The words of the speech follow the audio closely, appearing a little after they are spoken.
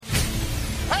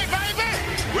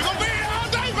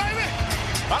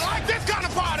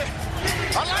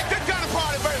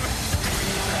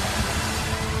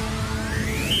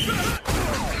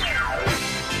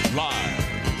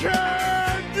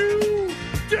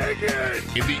begin.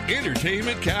 In the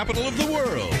entertainment capital of the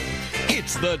world,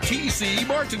 it's the T.C.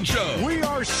 Martin Show. We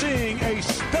are seeing a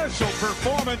special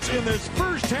performance in this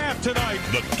first half tonight.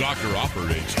 The doctor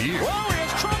operates here. Oh, he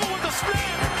has trouble with the snap,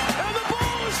 and the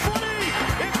ball is free.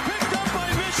 It's picked up by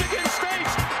Michigan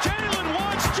State's Jalen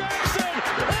Watts-Jackson,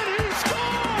 and he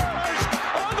scores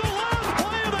on the last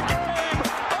play of the game.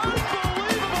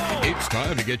 Unbelievable. It's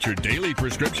time to get your daily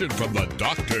prescription from the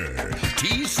doctor,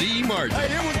 T.C. Martin.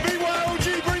 Hey, it was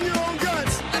BYOG, bring your own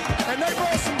guts. And they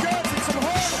brought some guts and some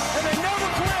heart, and they never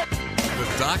quit. The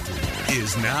doctor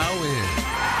is now in.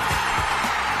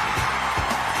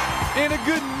 And a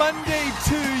good Monday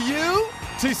to you.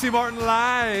 T.C. Martin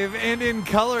live and in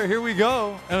color. Here we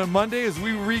go. And on Monday, as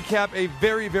we recap a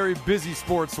very, very busy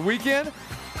sports weekend.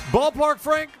 Ballpark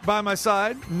Frank by my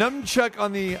side. Nunchuck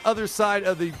on the other side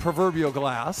of the proverbial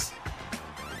glass.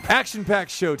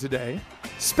 Action-packed show today.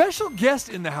 Special guest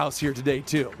in the house here today,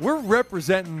 too. We're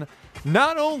representing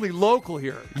not only local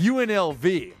here,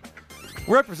 UNLV.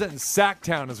 We're representing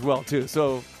Sacktown as well, too.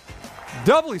 So,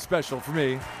 doubly special for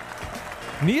me.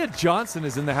 Nia Johnson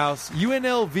is in the house.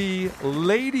 UNLV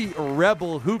Lady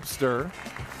Rebel Hoopster.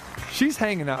 She's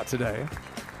hanging out today.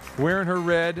 Wearing her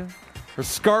red, her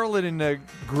scarlet and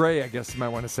gray, I guess you might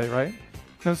want to say, right?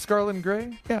 No, scarlet and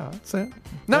gray? Yeah, that's it.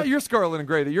 Not your scarlet and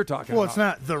gray that you're talking about. Well, it's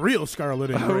not the real scarlet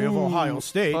and gray of Ohio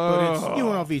State, but it's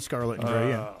UNLV scarlet and gray,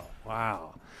 yeah.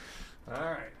 Wow. All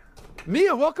right.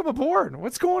 Nia, welcome aboard.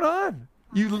 What's going on?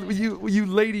 You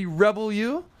Lady Rebel,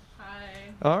 you?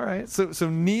 All right, so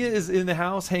Nia is in the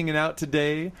house hanging out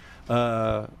today.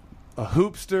 A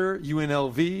hoopster,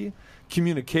 UNLV,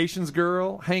 communications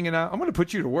girl, hanging out. I'm going to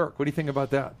put you to work. What do you think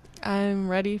about that? I'm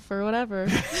ready for whatever.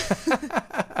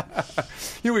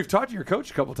 We've talked to your coach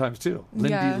a couple times, too.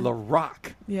 Lindy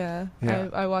LaRock. Yeah.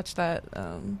 I watched that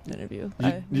interview.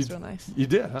 It was real nice. You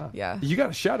did, huh? Yeah. You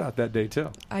got a shout-out that day, too.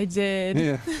 I did.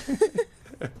 Yeah.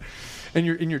 And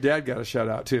your dad got a shout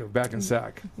out too, back in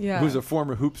Sac. Yeah. Who's a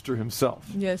former hoopster himself.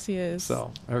 Yes, he is.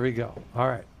 So there we go. All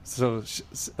right. So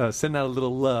send out a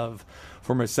little love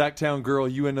for my Sacktown girl,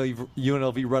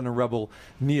 UNLV running rebel,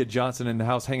 Nia Johnson in the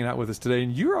house hanging out with us today.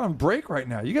 And you're on break right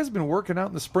now. You guys have been working out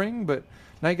in the spring, but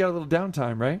now you got a little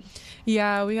downtime, right?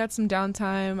 Yeah, we had some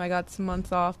downtime. I got some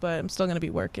months off, but I'm still going to be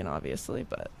working, obviously.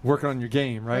 But working on your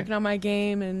game, right? Working on my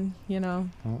game and,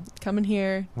 coming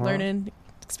here, learning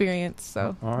experience.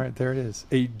 So all right, there it is.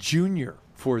 A junior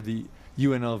for the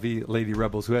UNLV Lady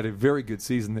Rebels who had a very good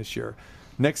season this year.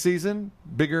 Next season,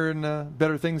 bigger and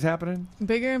better things happening?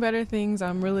 Bigger and better things.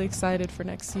 I'm really excited for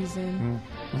next season.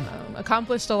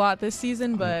 Accomplished a lot this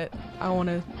season, but I want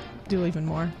to do even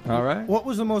more. All right. What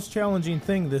was the most challenging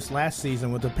thing this last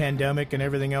season with the pandemic and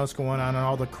everything else going on and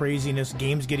all the craziness,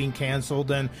 games getting canceled,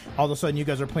 and all of a sudden you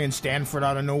guys are playing Stanford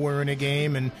out of nowhere in a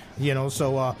game, and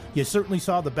so you certainly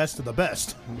saw the best of the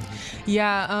best.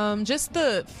 Yeah, just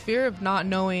the fear of not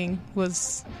knowing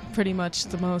was pretty much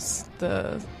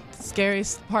the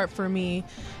scariest part for me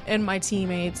and my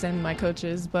teammates and my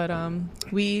coaches, but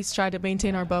we tried to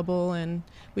maintain our bubble and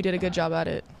we did a good job at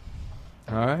it.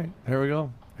 All right, there we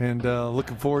go. And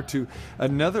looking forward to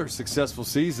another successful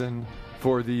season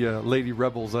for the Lady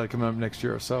Rebels coming up next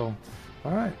year. So,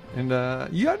 all right. And I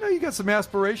know you got some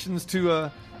aspirations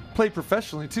to play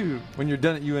professionally, too, when you're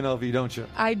done at UNLV, don't you?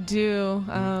 I do.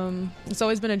 It's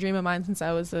always been a dream of mine since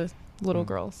I was a little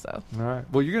girl. So all right,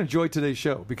 well, you're going to enjoy today's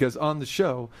show because on the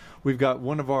show we've got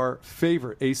one of our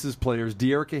favorite Aces players,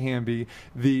 Dearica Hamby,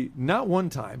 the not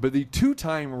one time but the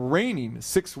two-time reigning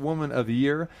Sixth Woman of the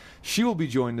Year. She will be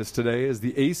joining us today as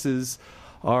the Aces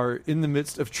are in the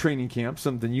midst of training camp,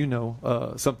 something you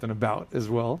know something about as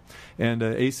well. And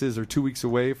Aces are 2 weeks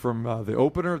away from the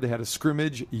opener. They had a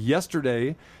scrimmage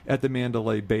yesterday at the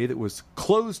Mandalay Bay that was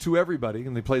closed to everybody,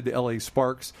 and they played the LA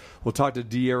Sparks. We'll talk to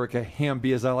Dearica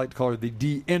Hamby, as I like to call her, the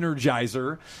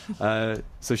De-Energizer.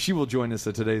 So she will join us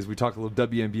today as we talk a little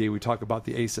WNBA. We talk about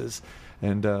the Aces.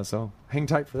 And so hang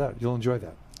tight for that. You'll enjoy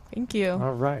that. Thank you.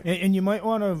 All right. And you might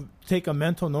want to take a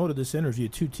mental note of this interview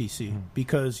too, TC,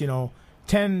 because,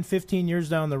 10, 15 years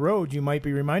down the road, you might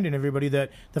be reminding everybody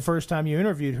that the first time you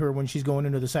interviewed her when she's going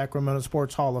into the Sacramento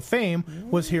Sports Hall of Fame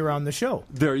was here on the show.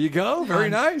 There you go. Very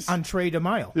nice. On Trey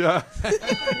DeMille. Yeah.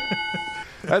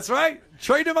 That's right.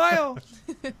 Trey DeMille.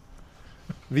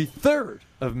 The 3rd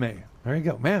of May. There you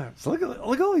go. Man, so look at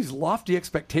all these lofty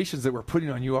expectations that we're putting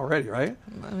on you already, right?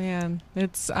 Man,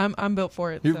 I'm built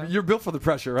for it. You're built for the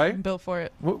pressure, right? I'm built for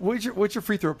it. What's your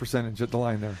free throw percentage at the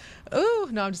line there? Ooh,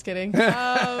 no, I'm just kidding.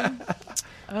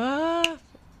 I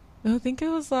think it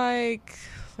was like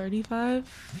 35,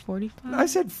 45. I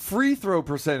said free throw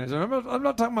percentage. I'm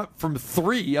not talking about from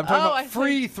 3. I'm talking about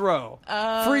free throw.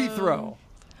 Free throw.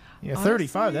 Yeah,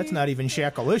 35. That's not even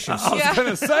Shaq-alicious. I was going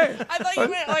to say. I thought you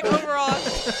meant like overall.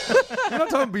 We're not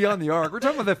talking beyond the arc. We're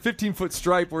talking about that 15-foot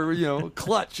stripe where,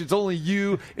 clutch. It's only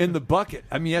you in the bucket.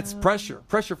 I mean, that's pressure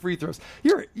free throws.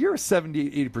 You're a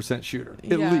 70-80% shooter,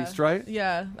 at least, right?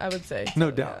 Yeah, I would say. No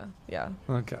so, doubt. Yeah.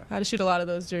 Okay. I had to shoot a lot of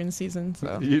those during the season.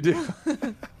 So. You do?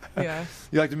 Yeah.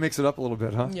 You like to mix it up a little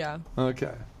bit, huh? Yeah.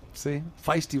 Okay. See?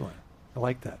 Feisty one. I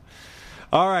like that.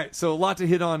 All right. So a lot to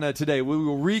hit on today. We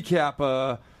will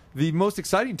recap the most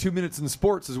exciting 2 minutes in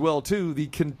sports as well, too. The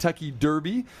Kentucky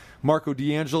Derby. Marco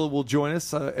D'Angelo will join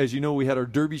us. As you know, we had our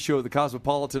Derby show at the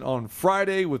Cosmopolitan on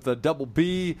Friday with the Double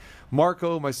B.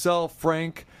 Marco, myself,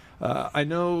 Frank. I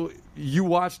know you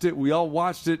watched it. We all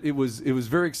watched it. It was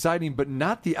very exciting, but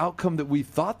not the outcome that we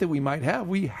thought that we might have.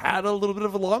 We had a little bit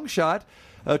of a long shot,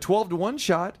 a 12-1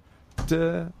 shot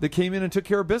that came in and took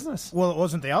care of business. Well, it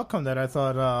wasn't the outcome that I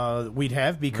thought we'd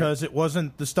have because it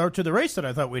wasn't the start to the race that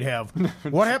I thought we'd have.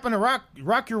 What happened to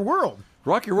Rock Your World?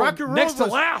 Rock Your World next to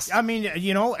last. I mean,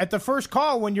 at the first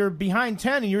call when you're behind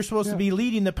 10 and you're supposed to be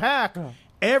leading the pack,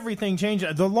 everything changed.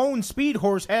 The lone speed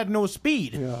horse had no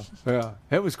speed. Yeah.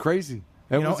 It was crazy.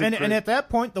 And at that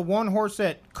point, the one horse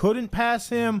that couldn't pass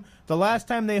him the last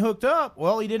time they hooked up,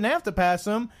 well, he didn't have to pass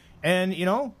him. And,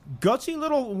 gutsy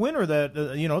little winner that,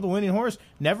 the winning horse,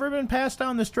 never been passed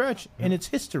down the stretch in its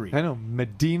history. I know,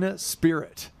 Medina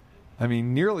Spirit. I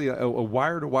mean, nearly a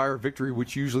wire-to-wire victory,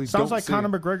 which usually sounds don't like see. Conor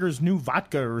McGregor's new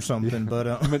vodka or something.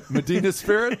 But Medina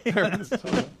Spirit?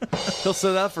 He'll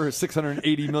set that for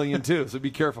 $680 million, too, so be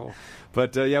careful.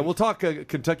 But, we'll talk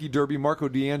Kentucky Derby. Marco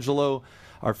D'Angelo,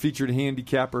 our featured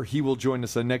handicapper, he will join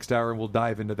us next hour, and we'll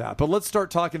dive into that. But let's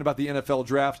start talking about the NFL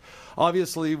draft.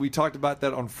 Obviously, we talked about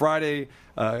that on Friday.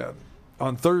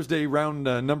 On Thursday, round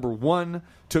number 1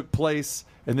 took place.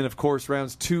 And then, of course,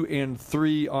 rounds 2 and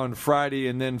 3 on Friday,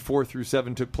 and then 4 through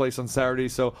 7 took place on Saturday.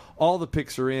 So all the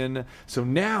picks are in. So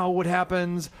now what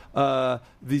happens? The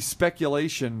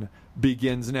speculation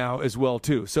begins now as well,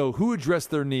 too. So who addressed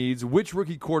their needs? Which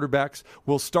rookie quarterbacks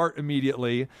will start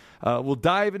immediately? We'll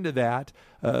dive into that.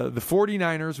 The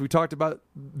 49ers, we talked about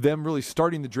them really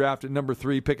starting the draft at number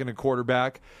 3, picking a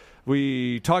quarterback.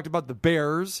 We talked about the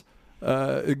Bears.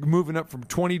 Moving up from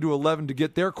 20 to 11 to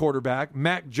get their quarterback.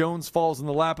 Mac Jones falls in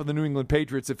the lap of the New England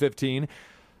Patriots at 15.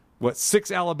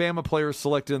 6 Alabama players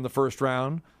selected in the first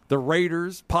round. The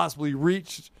Raiders possibly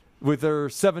reached with their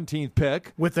 17th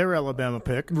pick. With their Alabama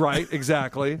pick. Right,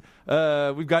 exactly.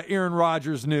 We've got Aaron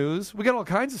Rodgers news. We got all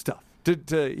kinds of stuff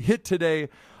to hit today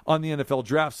on the NFL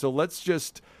draft. So let's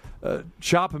just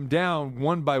chop them down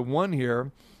one by one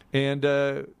here and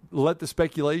let the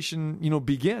speculation,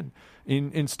 begin.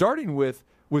 In starting with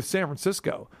San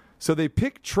Francisco. So they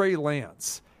picked Trey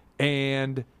Lance,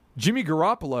 and Jimmy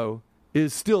Garoppolo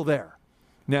is still there.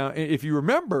 Now, if you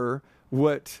remember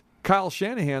what Kyle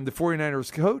Shanahan, the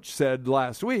 49ers coach, said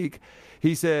last week,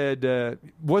 he said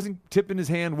wasn't tipping his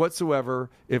hand whatsoever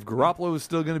if Garoppolo was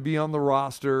still going to be on the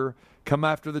roster, come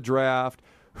after the draft,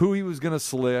 who he was going to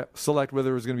select,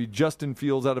 whether it was going to be Justin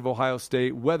Fields out of Ohio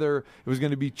State, whether it was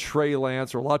going to be Trey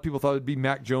Lance, or a lot of people thought it would be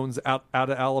Mac Jones out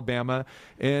of Alabama.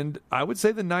 And I would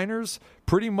say the Niners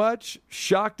pretty much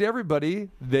shocked everybody.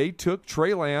 They took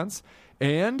Trey Lance,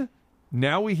 and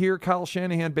now we hear Kyle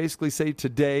Shanahan basically say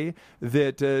today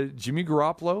that Jimmy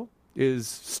Garoppolo is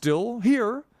still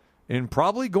here and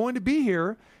probably going to be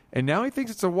here, and now he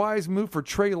thinks it's a wise move for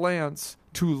Trey Lance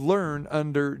to learn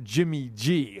under Jimmy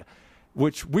G,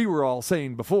 which we were all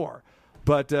saying before.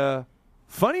 But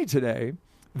funny today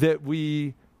that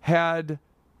we had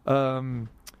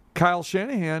Kyle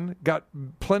Shanahan got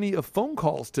plenty of phone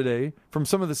calls today from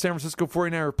some of the San Francisco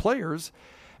 49er players,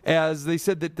 as they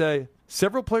said that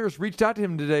several players reached out to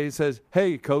him today and says,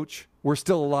 "Hey, Coach, we're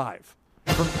still alive."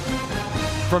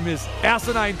 From his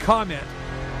asinine comment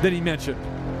that he mentioned,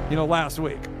 last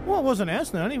week. Well, it wasn't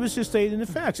asinine. He was just stating the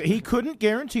facts. He couldn't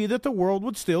guarantee that the world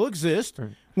would still exist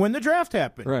when the draft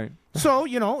happened. Right. So,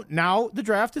 now the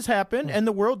draft has happened and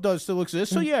the world does still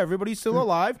exist. So, yeah, everybody's still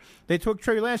alive. They took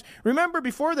Trey Lance. Remember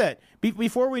before that,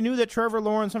 before we knew that Trevor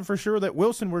Lawrence and for sure that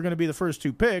Wilson were going to be the first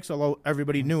 2 picks, although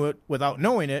everybody knew it without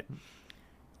knowing it,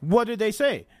 what did they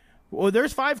say? Well,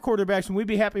 there's 5 quarterbacks, and we'd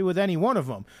be happy with any one of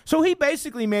them. So he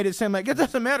basically made it seem like it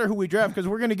doesn't matter who we draft because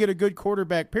we're going to get a good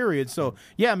quarterback, period. So,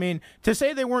 yeah, I mean, to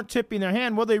say they weren't tipping their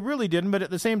hand, well, they really didn't, but at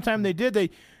the same time they did.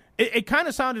 It kind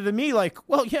of sounded to me like,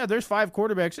 well, yeah, there's 5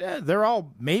 quarterbacks. Yeah, they're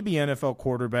all maybe NFL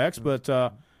quarterbacks, but,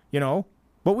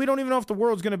 but we don't even know if the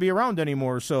world's going to be around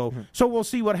anymore. So we'll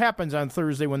see what happens on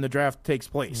Thursday when the draft takes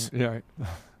place. Yeah, right.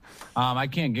 I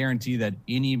can't guarantee that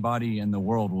anybody in the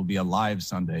world will be alive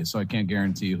Sunday, so I can't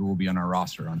guarantee who will be on our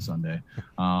roster on Sunday.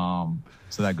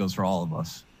 So that goes for all of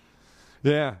us.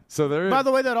 Yeah. So there. By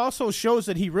the way, that also shows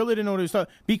that he really didn't know what he was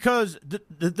talking, because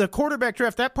the quarterback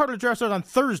draft, that part of the draft started on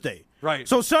Thursday. Right.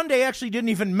 So Sunday actually didn't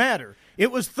even matter.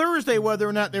 It was Thursday whether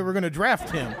or not they were going to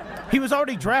draft him. He was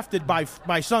already drafted by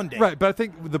Sunday. Right, but I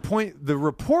think the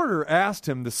reporter asked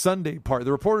him the Sunday part.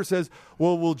 The reporter says,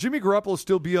 well, will Jimmy Garoppolo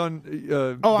still be on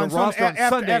the roster on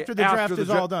Sunday after the draft is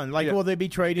all done? Like, will they be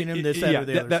trading him this, that, or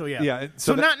the other?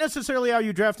 So not necessarily are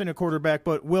you drafting a quarterback,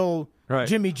 but will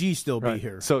Jimmy G still be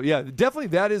here? So, yeah, definitely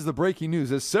that is the breaking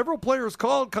news. As several players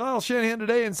called Kyle Shanahan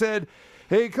today and said,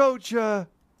 hey, Coach,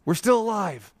 we're still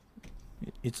alive.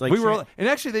 It's like and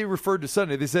actually they referred to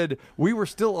Sunday. They said we were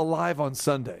still alive on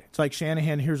Sunday. It's like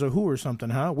Shanahan hears a who or something,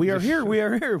 huh? We are here. We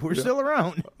are here. We're still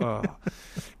around.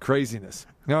 Craziness.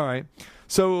 All right.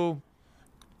 So,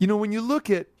 when you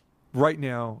look at right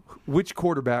now, which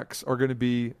quarterbacks are going to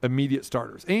be immediate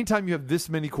starters? Anytime you have this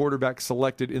many quarterbacks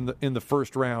selected in the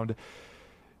first round,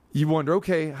 you wonder,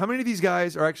 okay, how many of these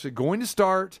guys are actually going to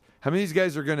start? How many of these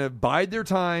guys are going to bide their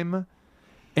time?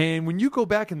 And when you go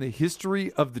back in the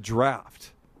history of the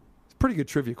draft, it's a pretty good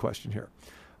trivia question here.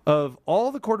 Of all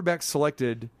the quarterbacks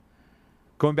selected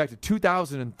going back to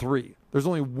 2003, there's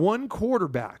only one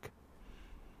quarterback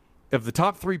of the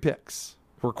top 3 picks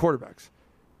were quarterbacks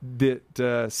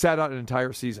that sat out an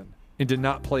entire season and did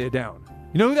not play a down.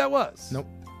 You know who that was? Nope.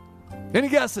 Any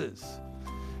guesses?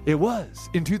 It was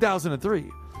in 2003.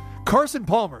 Carson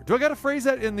Palmer. Do I got to phrase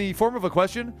that in the form of a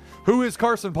question? Who is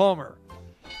Carson Palmer?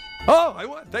 Oh, I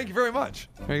won. Thank you very much.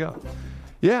 There you go.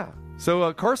 Yeah.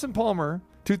 So Carson Palmer,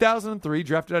 2003,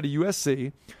 drafted out of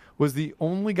USC, was the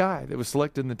only guy that was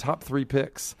selected in the top 3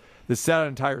 picks that sat out an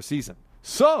entire season.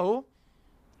 So,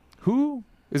 who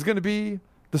is going to be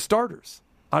the starters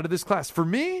out of this class? For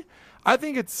me, I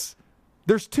think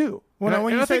there's 2. Well,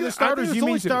 when you say the starters, you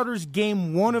mean starters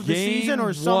game 1 of the season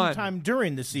or sometime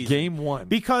during the season? Game 1.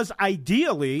 Because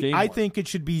ideally, I think it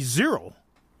should be 0.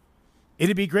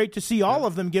 It'd be great to see all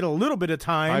of them get a little bit of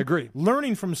time. I agree.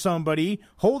 Learning from somebody,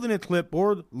 holding a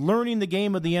clipboard, learning the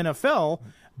game of the NFL.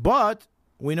 But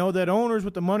we know that owners,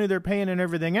 with the money they're paying and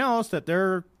everything else, that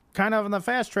they're kind of on the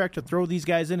fast track to throw these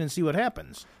guys in and see what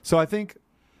happens. So I think,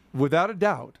 without a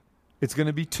doubt, it's going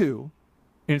to be 2,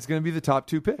 and it's going to be the top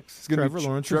 2 picks. It's Trevor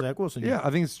Lawrence or Zach Wilson. Yeah,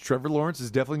 I think Trevor Lawrence is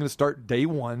definitely going to start day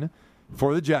 1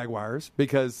 for the Jaguars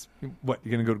because, you're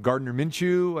going to go to Gardner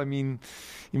Minshew? I mean,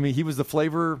 he was the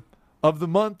flavor of the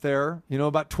month there,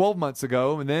 about 12 months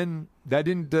ago, and then that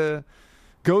didn't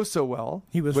go so well.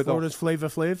 He was Florida's Flava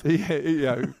Flav?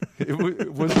 Yeah,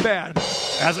 it was bad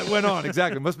as it went on.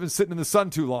 Exactly. Must have been sitting in the sun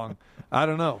too long. I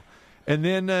don't know. And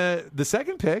then the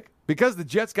second pick, because the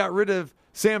Jets got rid of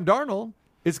Sam Darnold,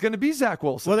 it's going to be Zach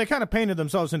Wilson. Well, they kind of painted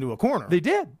themselves into a corner. They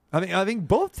did. I think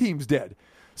both teams did.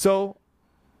 So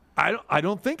I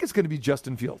don't think it's going to be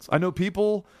Justin Fields. I know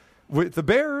people with the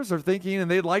Bears are thinking, and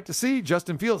they'd like to see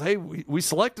Justin Fields. Hey, we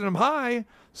selected him high,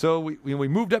 so we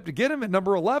moved up to get him at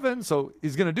number 11, so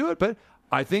he's going to do it. But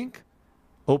I think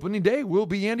opening day will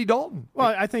be Andy Dalton.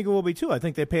 Well, I think it will be too. I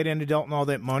think they paid Andy Dalton all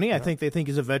that money. I think they think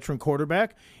he's a veteran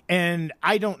quarterback. And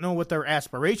I don't know what their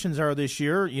aspirations are this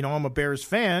year. I'm a Bears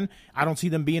fan. I don't see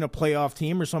them being a playoff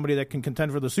team or somebody that can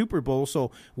contend for the Super Bowl.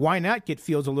 So why not get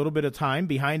Fields a little bit of time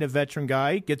behind a veteran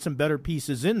guy, get some better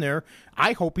pieces in there?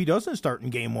 I hope he doesn't start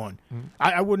in game 1.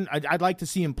 I'd like to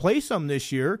see him play some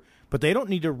this year, but they don't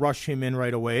need to rush him in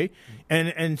right away.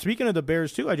 And speaking of the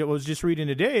Bears too, I was just reading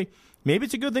today, maybe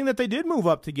it's a good thing that they did move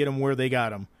up to get him where they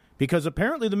got him, because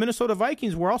apparently the Minnesota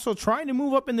Vikings were also trying to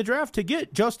move up in the draft to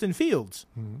get Justin Fields.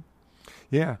 Mm-hmm.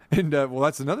 Yeah, and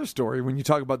that's another story when you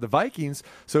talk about the Vikings.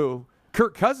 So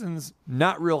Kirk Cousins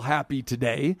not real happy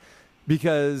today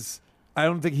because I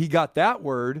don't think he got that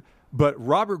word, but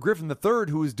Robert Griffin III,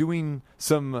 who was doing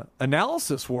some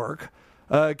analysis work,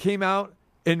 came out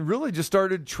and really just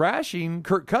started trashing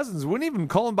Kirk Cousins. Wouldn't even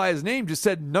call him by his name, just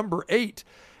said number 8.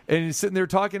 And he's sitting there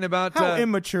talking about... How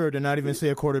immature to not even say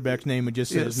a quarterback's name and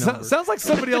just say his number. Sounds like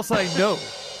somebody else I know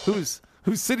who's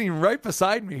sitting right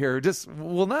beside me here. Just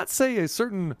will not say a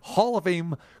certain Hall of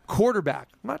Fame quarterback.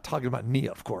 I'm not talking about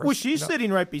Nia, of course. Well, she's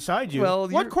sitting right beside you. Well,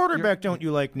 what quarterback don't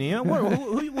you like, Nia?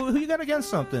 Who you got against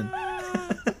something?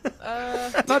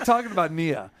 I'm not talking about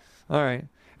Nia. All right.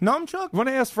 Numchuck? Want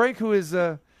to ask Frank who his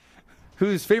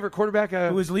favorite quarterback?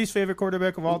 Who his least favorite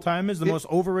quarterback of all time is, the most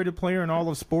overrated player in all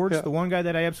of sports, the one guy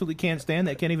that I absolutely can't stand,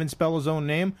 that can't even spell his own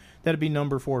name, that'd be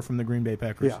number 4 from the Green Bay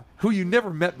Packers. Yeah, who you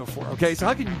never met before, okay? So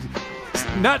how can you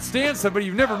not stand somebody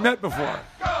you've never met before?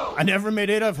 I never met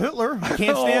Adolf Hitler. I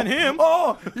can't stand him.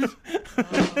 Wow,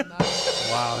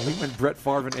 he went Brett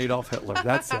Favre and Adolf Hitler.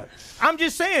 That's it. I'm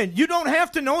just saying, you don't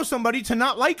have to know somebody to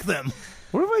not like them.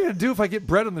 What am I going to do if I get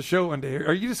Brett on the show one day?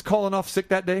 Are you just calling off sick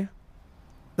that day?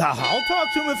 I'll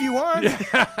talk to him if you want.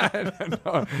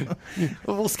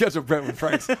 We'll schedule Brent with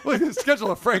Frank's. We'll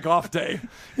schedule a Frank off day.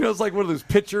 It's like one of those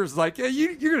pitchers. Like, yeah,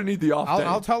 you're going to need the off day.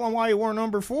 I'll tell him why you wore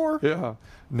number 4. Yeah.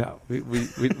 No, we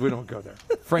don't go there.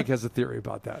 Frank has a theory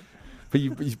about that. But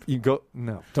you go,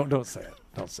 no, don't say it.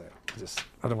 Don't say it.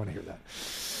 I don't want to hear that.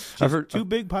 I've heard 2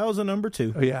 big piles of number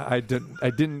 2. Yeah, I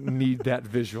didn't need that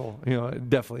visual. It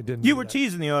definitely didn't. You were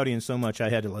teasing the audience so much, I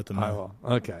had to let them know.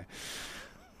 Okay.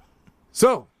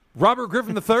 So, Robert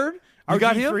Griffin III, you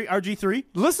got him? RG3?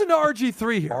 Listen to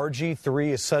RG3 here. RG3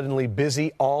 is suddenly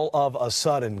busy all of a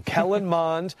sudden. Kellen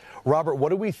Mond, Robert, what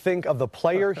do we think of the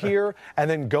player here? And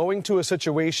then going to a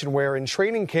situation where in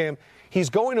training camp, he's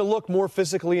going to look more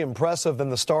physically impressive than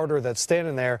the starter that's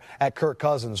standing there at Kirk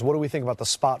Cousins. What do we think about the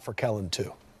spot for Kellen,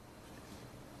 too?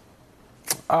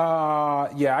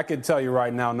 Yeah, I could tell you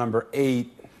right now, number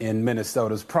 8 in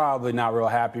Minnesota is probably not real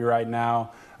happy right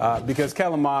now. Because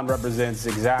Kellen Mond represents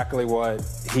exactly what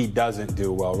he doesn't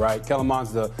do well, right? Kellen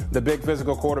Mond's the big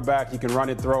physical quarterback. He can run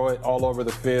it, throw it all over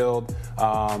the field.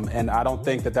 And I don't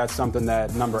think that that's something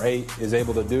that number 8 is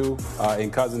able to do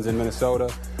in Cousins in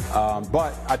Minnesota.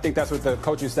 But I think that's what the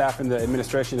coaching staff and the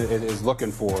administration is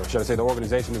looking for, should I say the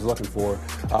organization is looking for.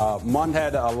 Mond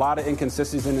had a lot of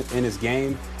inconsistencies in his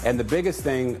game. And the biggest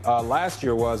thing last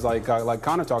year was, like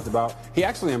Connor talked about, he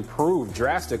actually improved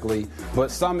drastically.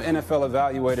 But some NFL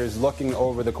evaluators looking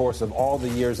over the course of all the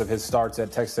years of his starts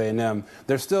at Texas A&M,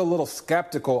 they're still a little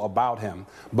skeptical about him.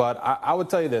 But I would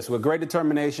tell you this, with great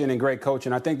determination and great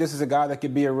coaching, I think this is a guy that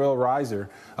could be a real riser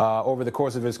over the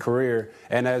course of his career.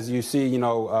 And as you see,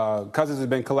 Cousins has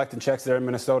been collecting checks there in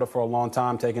Minnesota for a long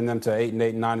time, taking them to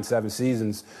 8-8, 9-7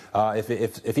 seasons.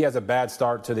 If he has a bad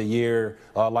start to the year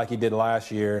like he did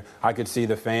last year, I could see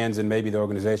the fans and maybe the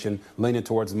organization leaning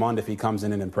towards Mond if he comes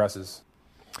in and impresses.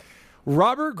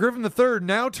 Robert Griffin III,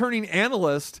 now turning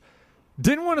analyst,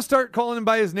 didn't want to start calling him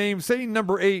by his name, saying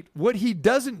number 8. What he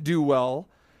doesn't do well,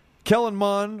 Kellen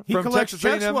Mond from Texas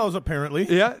A&M. He collects checks well, apparently.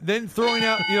 Yeah, then throwing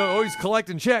out, he's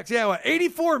collecting checks. Yeah,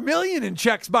 $84 million in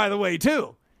checks, by the way,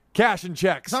 too. Cash and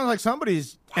checks. Sounds like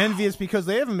somebody's envious because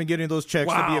they haven't been getting those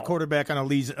checks to be a quarterback on a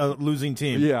losing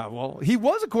team. Yeah, well, he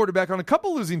was a quarterback on a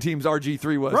couple losing teams,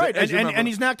 RG3 was. Right, and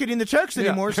he's not getting the checks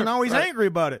anymore, so now he's angry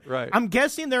about it. Right. I'm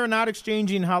guessing they're not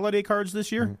exchanging holiday cards this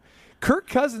year. Kirk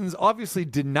Cousins obviously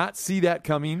did not see that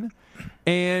coming,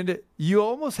 and you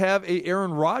almost have a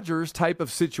Aaron Rodgers type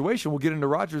of situation. We'll get into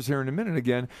Rodgers here in a minute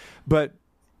again, but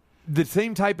the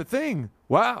same type of thing.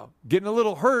 Wow, getting a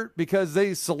little hurt because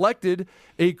they selected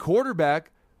a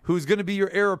quarterback who's going to be your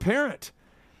heir apparent.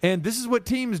 And this is what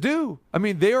teams do. I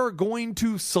mean, they are going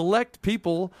to select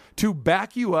people to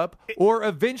back you up or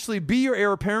eventually be your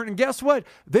heir apparent. And guess what?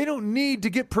 They don't need to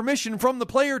get permission from the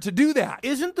player to do that.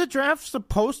 Isn't the draft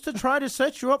supposed to try to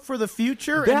set you up for the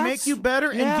future and make you better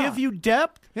and give you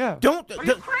depth? Yeah. Are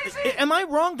you crazy? Am I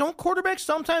wrong? Don't quarterbacks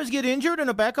sometimes get injured and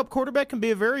a backup quarterback can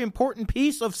be a very important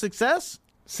piece of success?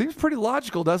 Seems pretty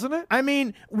logical, doesn't it? I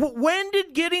mean, when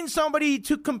did getting somebody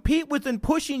to compete with and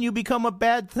pushing you become a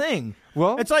bad thing?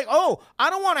 Well, it's like, I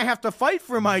don't want to have to fight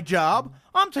for my job.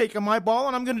 I'm taking my ball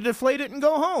and I'm going to deflate it and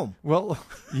go home. Well,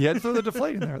 you had to throw the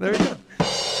deflate in there. There you go.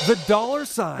 The dollar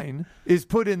sign is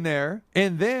put in there,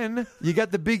 and then you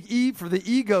got the big E for the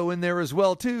ego in there as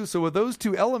well, too. So with those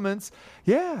two elements,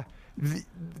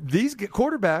 these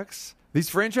quarterbacks, these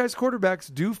franchise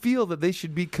quarterbacks do feel that they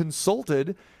should be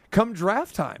consulted come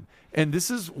draft time. And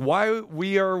this is why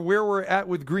we are where we're at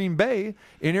with Green Bay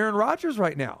and Aaron Rodgers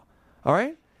right now. All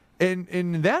right? And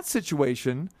in that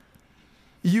situation,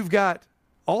 you've got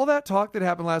all that talk that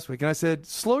happened last week. And I said,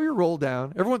 slow your roll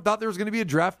down. Everyone thought there was going to be a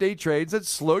draft day trade. Said,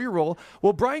 slow your roll.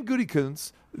 Well, Brian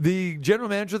Gutekunst, the general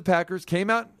manager of the Packers, came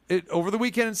out over the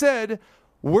weekend and said,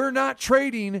 we're not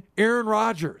trading Aaron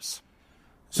Rodgers.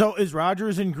 So is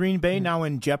Rodgers in Green Bay now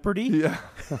in jeopardy? Yeah.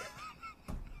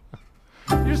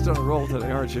 You're just on a roll today,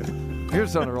 aren't you? You're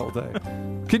just on a roll today.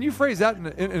 Can you phrase that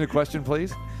in a question,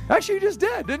 please? Actually, you just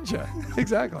did, didn't you?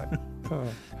 Exactly.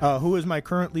 Who is my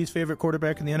current least favorite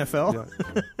quarterback in the NFL?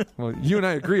 Yeah. Well, you and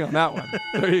I agree on that one.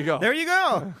 There you go. There you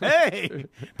go. Hey,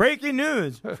 breaking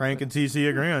news. Frank and TC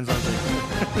agree on something.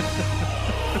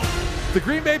 The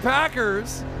Green Bay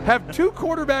Packers have 2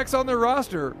 quarterbacks on their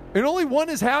roster, and only one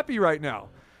is happy right now.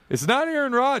 It's not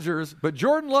Aaron Rodgers, but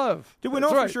Jordan Love. Do we know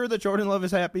for sure that Jordan Love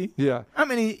is happy? Yeah. I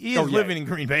mean, he is living in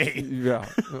Green Bay. Yeah.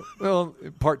 Well,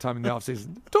 part-time in the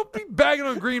offseason. Don't be bagging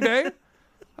on Green Bay.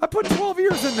 I put 12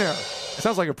 years in there.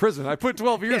 Sounds like a prison. I put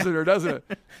 12 years in there, doesn't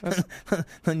it?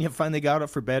 Then you finally got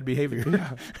up for bad behavior.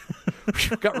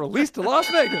 Yeah. Got released to Las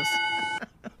Vegas.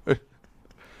 I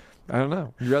don't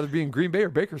know. You'd rather be in Green Bay or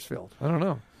Bakersfield? I don't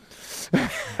know.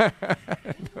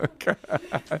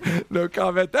 No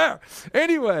comment there.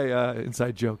 Anyway,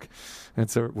 inside joke.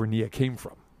 That's where Nia came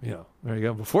from. There you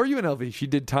go. Before UNLV, she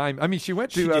did time. I mean, she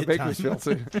went to Bakersfield.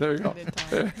 So there you go.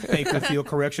 Bakersfield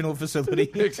Correctional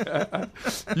Facility.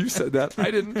 You said that.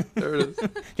 I didn't. There it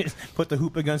is. Put the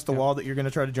hoop against the wall that you're going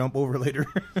to try to jump over later.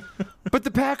 But the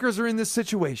Packers are in this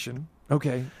situation,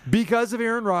 okay, because of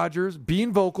Aaron Rodgers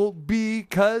being vocal,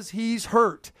 because he's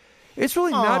hurt. It's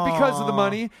really not because of the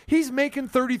money. He's making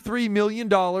 $33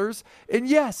 million, and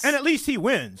yes. And at least he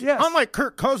wins. Yes. Unlike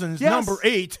Kirk Cousins, number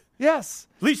 8. Yes.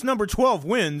 At least number 12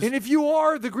 wins. And if you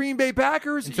are the Green Bay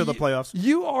Packers, until the playoffs,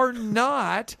 you are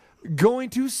not going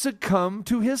to succumb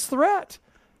to his threat.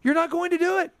 You're not going to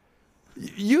do it.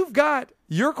 You've got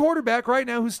your quarterback right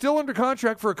now who's still under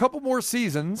contract for a couple more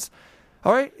seasons.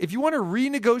 All right, if you want to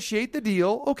renegotiate the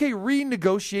deal, okay,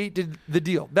 renegotiate the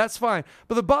deal. That's fine.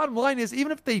 But the bottom line is,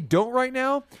 even if they don't right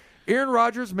now, Aaron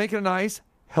Rodgers making a nice,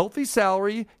 healthy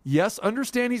salary. Yes,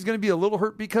 understand he's going to be a little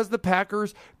hurt because the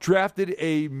Packers drafted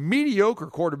a mediocre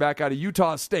quarterback out of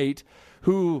Utah State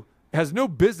who has no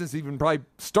business even probably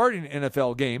starting an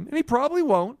NFL game, and he probably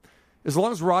won't as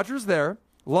long as Rodgers there.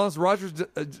 As long as Rodgers,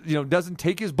 doesn't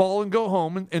take his ball and go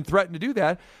home and threaten to do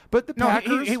that. But the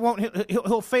Packers, he won't.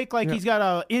 He'll fake like he's got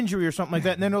an injury or something like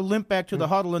that, and then he'll limp back to the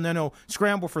huddle, and then he'll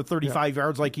scramble for 35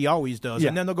 yards like he always does.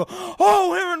 And then they'll go,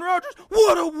 "Oh, Aaron Rodgers,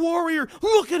 what a warrior!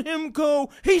 Look at him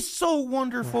go! He's so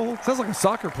wonderful." Sounds like a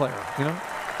soccer player,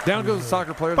 Down goes a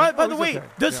soccer player. By the way,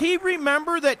 does he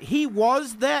remember that he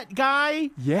was that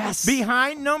guy? Yes.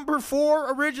 Behind number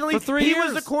 4 originally? For 3 years. He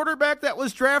was the quarterback that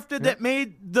was drafted that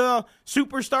made the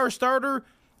superstar starter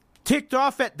ticked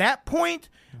off at that point?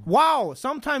 Wow.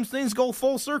 Sometimes things go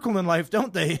full circle in life,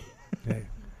 don't they? Hey.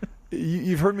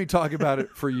 You've heard me talk about it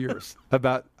for years,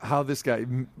 about how this guy,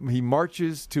 he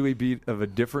marches to a beat of a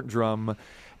different drum.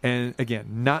 And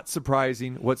again, not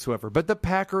surprising whatsoever. But the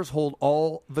Packers hold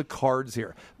all the cards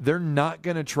here. They're not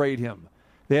going to trade him.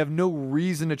 They have no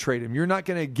reason to trade him. You're not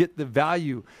going to get the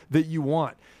value that you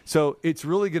want. So it's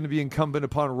really going to be incumbent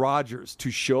upon Rodgers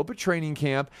to show up at training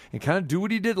camp and kind of do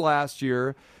what he did last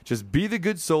year. Just be the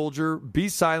good soldier, be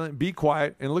silent, be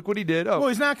quiet, and look what he did. Well,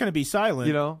 he's not going to be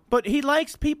silent. But he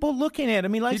likes people looking at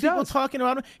him. He likes people talking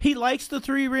about him. He likes the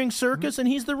 3-ring circus, and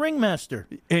he's the ringmaster.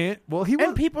 And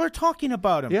people are talking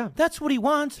about him. Yeah. That's what he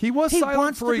wants. He was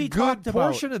silent for a good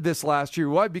portion of this last year.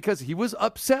 Why? Because he was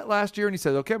upset last year, and he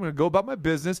said, okay, I'm going to go about my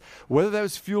business, whether that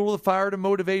was fuel to the fire to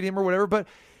motivate him or whatever, but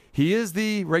he is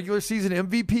the regular season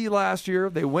MVP last year.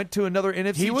 They went to another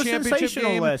NFC He was championship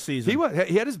sensational game. last season.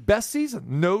 He had his best season,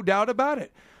 no doubt about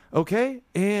it. Okay?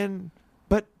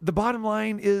 But the bottom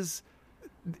line is,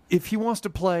 if he wants to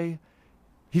play,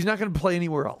 he's not going to play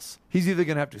anywhere else. He's either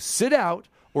going to have to sit out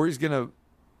or he's going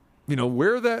to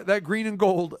wear that green and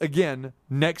gold again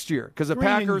next year, because the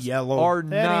Packers are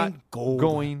not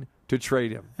going to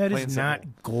trade him. That is not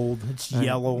gold. It's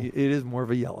yellow. It is more of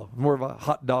a yellow, more of a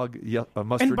hot dog, a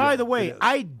mustard. And by the way,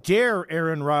 I dare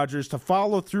Aaron Rodgers to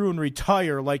follow through and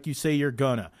retire like you say you're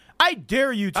gonna. I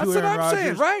dare you to, That's Aaron what I'm Rodgers.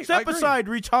 saying, right? Step aside,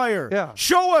 retire. Yeah.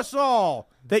 Show us all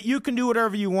that you can do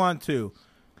whatever you want to.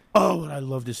 Oh, and I'd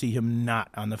love to see him not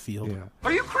on the field. Yeah.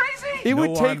 Are you crazy? It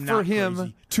would take for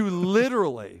him to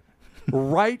literally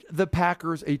write the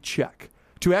Packers a check,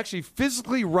 to actually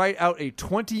physically write out a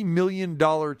 $20 million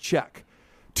check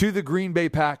to the Green Bay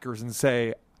Packers and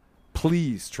say,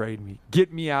 please trade me.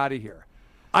 Get me out of here.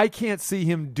 I can't see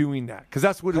him doing that, because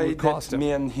that's what it would cost him.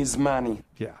 Me and his money.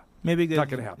 Yeah. Not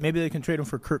going to happen. Maybe they can trade him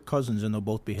for Kirk Cousins and they'll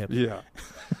both be happy. Yeah.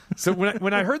 So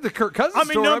when I heard the Kirk Cousins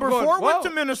story, number I'm going, 4 went to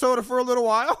Minnesota for a little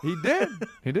while. He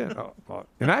did. Oh, well,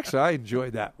 and actually, I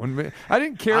enjoyed that. I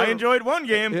didn't care. I enjoyed one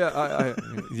game. Yeah,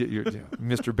 you're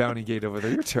Mr. Bountygate over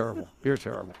there. You're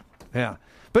terrible. Yeah.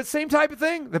 But same type of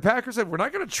thing. The Packers said, we're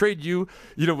not going to trade you,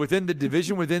 within the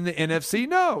division, within the NFC.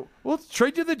 No, we'll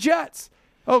trade you the Jets.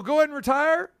 Oh, go ahead and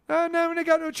retire? No, they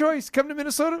got no choice. Come to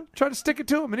Minnesota, try to stick it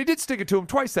to him. And he did stick it to him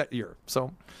twice that year.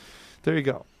 So there you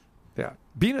go. Yeah.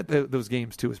 Being at those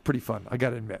games, too, is pretty fun, I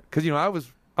got to admit. Because, I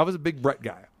was a big Brett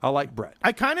guy. I like Brett.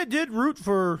 I kind of did root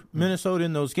for Minnesota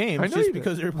in those games just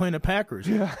because they were playing the Packers.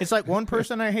 Yeah. It's like one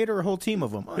person I hate or a whole team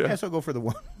of them. I guess I'll go for the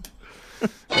one.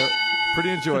 Pretty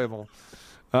enjoyable.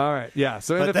 All right, yeah.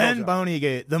 So but then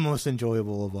Bountygate, the most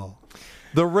enjoyable of all.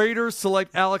 The Raiders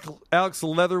select Alex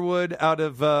Leatherwood out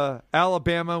of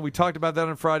Alabama. We talked about that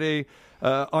on Friday.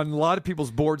 On a lot of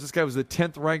people's boards, this guy was the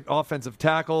 10th ranked offensive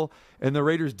tackle, and the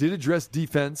Raiders did address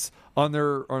defense on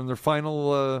their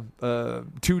final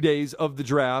 2 days of the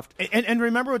draft. And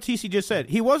remember what TC just said.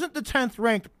 He wasn't the 10th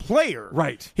ranked player.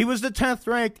 Right. He was the 10th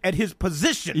ranked at his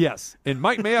position. Yes. And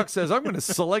Mike Mayock says, I'm going to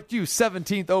select you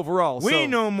 17th overall. We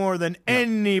know more than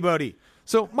anybody.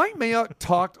 So Mike Mayock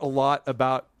talked a lot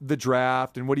about the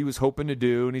draft and what he was hoping to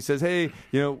do. And he says, hey,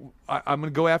 I'm going to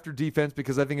go after defense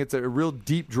because I think it's a real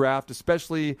deep draft,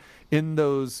 especially in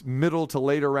those middle to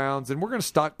later rounds. And we're going to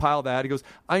stockpile that. He goes,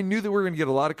 I knew that we were going to get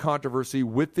a lot of controversy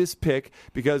with this pick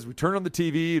because we turned on the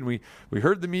TV and we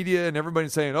heard the media and everybody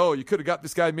saying, oh, you could have got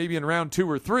this guy maybe in round 2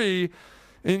 or 3.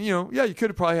 And, you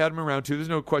could have probably had him in round 2. There's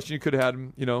no question you could have had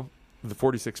him, the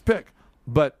 46th pick.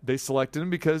 But they selected him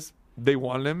because they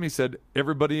wanted him. He said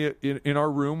everybody in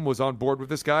our room was on board with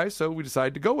this guy, so we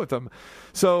decided to go with him.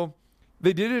 So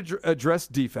they did address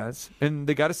defense, and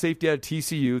they got a safety out of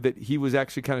TCU that he was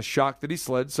actually kind of shocked that he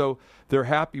slid, so they're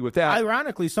happy with that.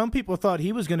 Ironically, some people thought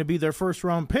he was going to be their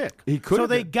first-round pick. He could. So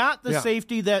they got the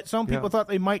safety that some people thought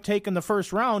they might take in the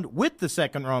first round with the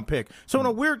second-round pick. So in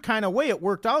a weird kind of way, it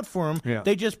worked out for him. Yeah.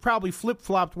 They just probably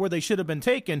flip-flopped where they should have been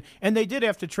taken, and they did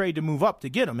have to trade to move up to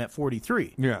get him at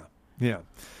 43. Yeah.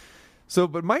 So,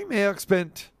 but Mike Mayock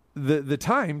spent the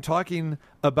time talking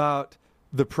about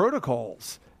the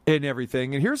protocols and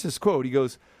everything. And here's his quote. He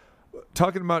goes,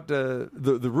 talking about the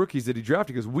rookies that he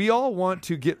drafted, he goes, we all want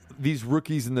to get these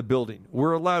rookies in the building.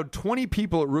 We're allowed 20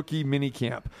 people at rookie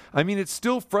minicamp. I mean, it's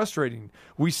still frustrating.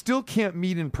 We still can't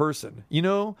meet in person.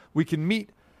 We can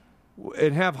meet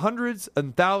and have hundreds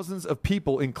and thousands of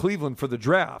people in Cleveland for the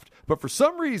draft. But for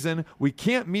some reason, we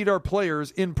can't meet our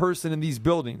players in person in these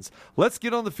buildings. Let's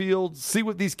get on the field, see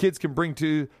what these kids can bring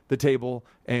to the table,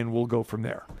 and we'll go from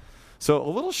there. So a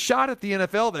little shot at the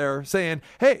NFL there saying,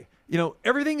 hey,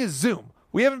 everything is Zoom.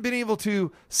 We haven't been able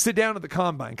to sit down at the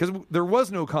combine because there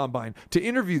was no combine to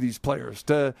interview these players,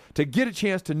 to get a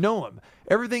chance to know them.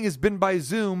 Everything has been by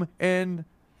Zoom, and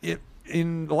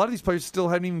in a lot of these players still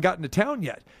haven't even gotten to town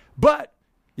yet. But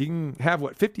you can have,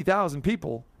 50,000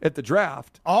 people at the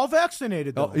draft. All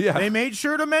vaccinated, though. Oh, yeah. They made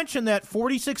sure to mention that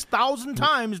 46,000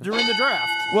 times during the draft.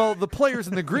 Well, the players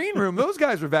in the green room, those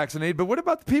guys were vaccinated. But what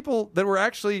about the people that were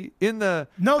actually in the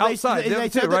outside? They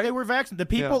said right? that they were vaccinated.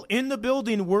 The people in the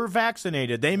building were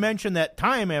vaccinated. They mentioned that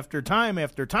time after time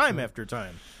after time after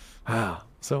time. Wow.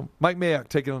 So Mike Mayock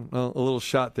taking a little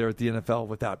shot there at the NFL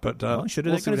with that. But he should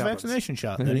have taken his vaccination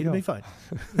shot. Then he'd be fine.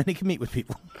 Then he can meet with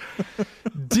people.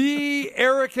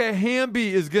 Dearica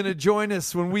Hamby is going to join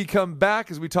us when we come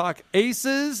back as we talk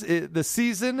Aces. The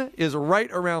season is right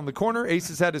around the corner.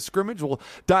 Aces had a scrimmage. We'll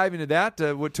dive into that,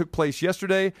 what took place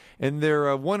yesterday. And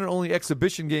their one and only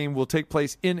exhibition game will take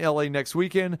place in L.A. next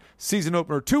weekend. Season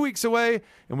opener 2 weeks away.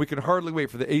 And we can hardly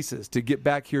wait for the Aces to get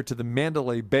back here to the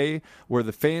Mandalay Bay where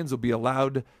the fans will be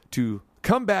allowed to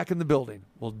come back in the building.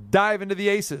 We'll dive into the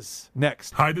Aces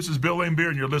next. Hi, this is Bill Laimbeer,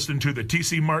 and you're listening to the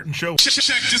T.C. Martin Show. Check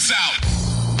this out.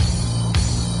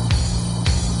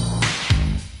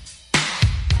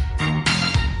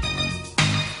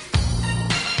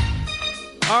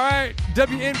 All right,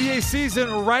 WNBA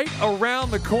season right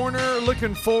around the corner.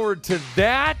 Looking forward to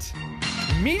that.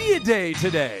 Media Day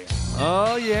today.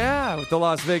 Oh, yeah, with the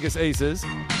Las Vegas Aces.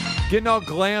 Getting all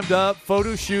glammed up,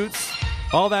 photo shoots.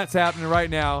 All that's happening right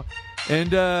now.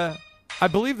 And I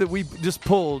believe that we just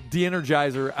pulled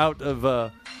De-Energizer out of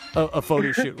a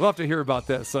photo shoot. We'll have to hear about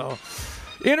this. So,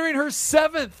 entering her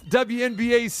 7th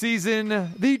WNBA season,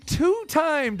 the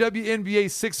 2-time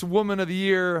WNBA Sixth Woman of the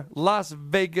Year, Las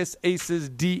Vegas Aces,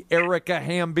 Dearica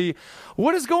Hamby.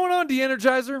 What is going on,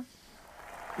 De-Energizer?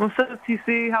 What's up,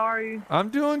 TC? How are you?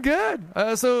 I'm doing good.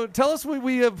 So tell us what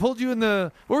we pulled you in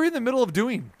what were you in the middle of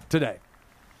doing today?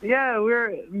 Yeah,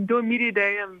 we're doing Media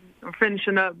Day. I'm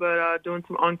finishing up, but doing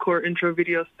some encore intro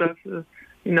video stuff.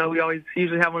 We always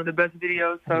usually have one of the best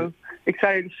videos, so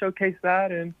excited to showcase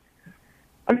that. And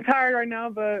I'm tired right now,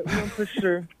 but we're going to push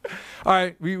through. All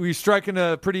right, we striking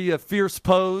a pretty fierce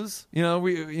pose. We're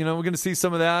going to see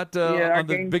some of that on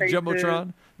the big faces.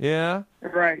 Jumbotron. Yeah.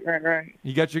 Right.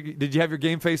 Did you have your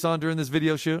game face on during this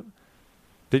video shoot?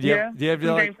 Did you? Yeah. Have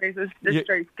game faces. Just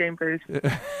straight game face.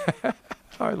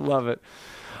 I love it.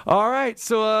 All right,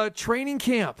 so training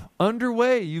camp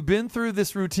underway. You've been through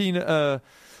this routine a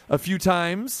few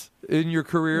times in your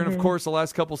career, and of course the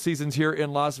last couple seasons here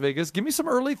in Las Vegas. Give me some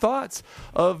early thoughts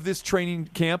of this training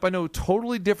camp. I know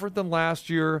totally different than last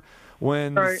year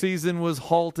when the season was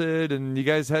halted and you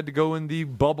guys had to go in the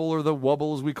bubble or the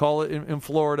wubble, as we call it, in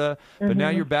Florida. But now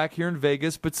you're back here in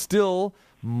Vegas, but still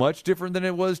much different than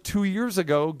it was 2 years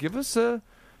ago. Give us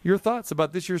your thoughts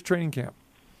about this year's training camp.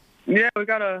 Yeah, we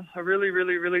got a really,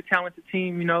 really, really talented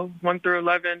team, 1 through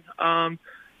 11.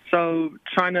 So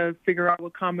trying to figure out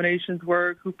what combinations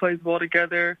work, who plays well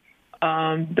together.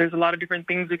 There's a lot of different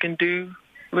things we can do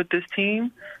with this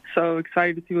team. So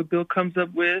excited to see what Bill comes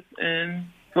up with and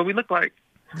what we look like.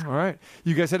 All right.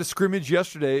 You guys had a scrimmage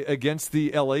yesterday against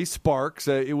the LA Sparks.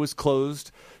 It was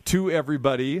closed to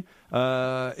everybody,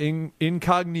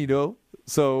 incognito.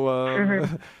 So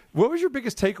what was your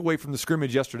biggest takeaway from the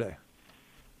scrimmage yesterday?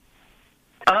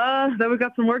 That we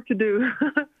got some work to do.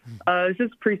 It's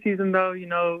just preseason, though.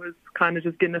 It's kind of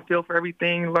just getting a feel for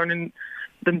everything, learning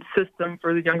the system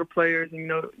for the younger players,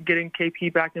 and, getting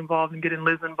KP back involved and getting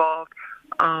Liz involved.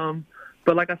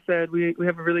 But like I said, we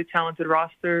have a really talented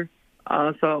roster.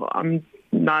 So I'm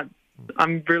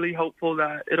really hopeful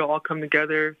that it'll all come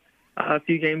together a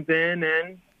few games in,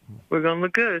 and we're going to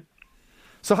look good.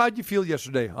 So how did you feel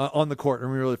yesterday on the court? I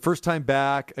mean, really, first time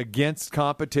back against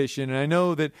competition, and I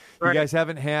know that you guys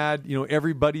haven't had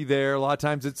everybody there. A lot of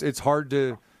times it's hard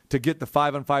to get the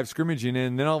 5-on-5 scrimmaging in,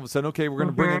 and then all of a sudden, okay, we're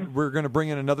going to bring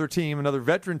in another team, another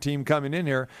veteran team coming in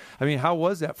here. I mean, how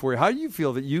was that for you? How do you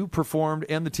feel that you performed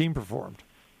and the team performed?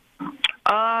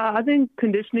 I think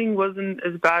conditioning wasn't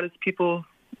as bad as people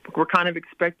were kind of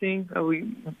expecting.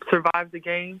 We survived the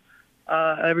game.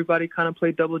 Everybody kind of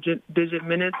played double-digit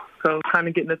minutes, so kind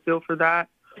of getting a feel for that.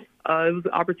 It was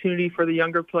an opportunity for the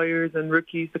younger players and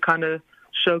rookies to kind of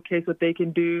showcase what they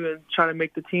can do and try to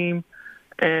make the team,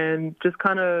 and just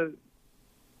kind of,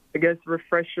 I guess,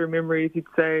 refresh your memories, you'd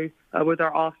say, with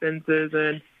our offenses.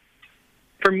 And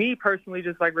for me personally,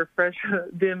 just like refresh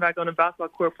being back on the basketball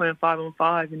court playing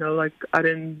 5-on-5.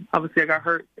 I got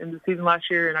hurt in the season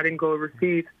last year and I didn't go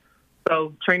overseas.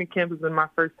 So training camp has been my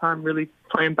first time really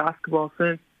playing basketball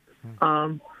since.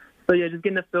 Just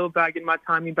getting the feel back, getting my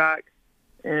timing back.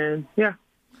 And yeah.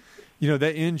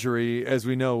 That injury, as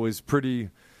we know, was pretty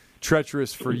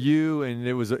treacherous for you, and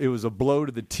it was a blow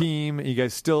to the team. You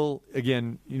guys still,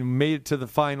 again, made it to the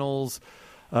finals.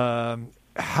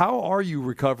 How are you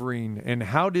recovering, and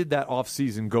how did that off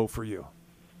season go for you?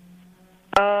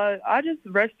 I just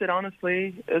rested,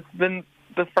 honestly. It's been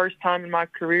the first time in my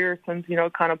career since,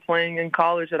 kind of playing in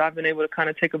college that I've been able to kind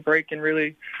of take a break and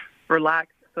really relax,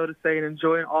 so to say, and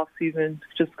enjoy an off season,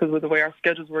 just because of the way our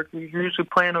schedules work. We usually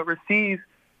playing overseas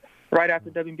right after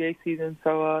WNBA season.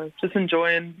 So just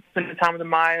enjoying spending time with the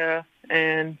Maya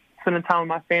and spending time with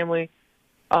my family.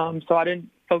 So I didn't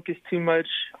focus too much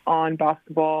on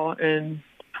basketball and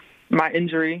my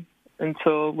injury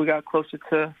until we got closer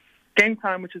to game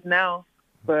time, which is now.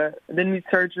 But I didn't need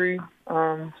surgery,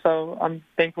 so I'm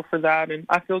thankful for that. And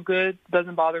I feel good. It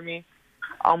doesn't bother me.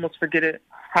 I almost forget it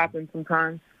happens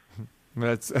sometimes.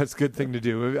 That's a good thing to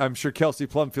do. I'm sure Kelsey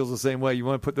Plum feels the same way. You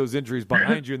want to put those injuries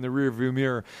behind you in the rearview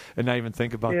mirror and not even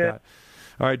think about that.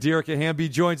 All right, Dearica Hamby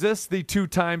joins us, the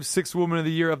 2-time Sixth Woman of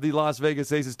the Year of the Las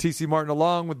Vegas Aces. TC Martin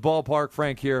along with Ballpark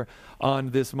Frank here on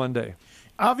this Monday.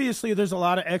 Obviously, there's a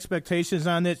lot of expectations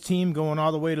on this team going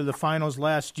all the way to the finals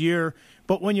last year.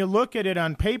 But when you look at it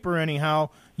on paper anyhow,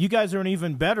 you guys are an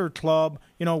even better club,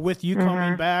 with you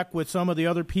coming back, with some of the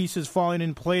other pieces falling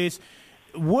in place.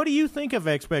 What do you think of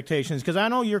expectations? Because I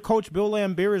know your coach, Bill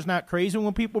Laimbeer, is not crazy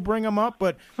when people bring him up,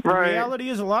 but the reality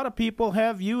is a lot of people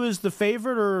have you as the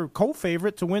favorite or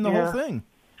co-favorite to win the whole thing.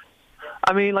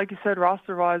 I mean, like you said,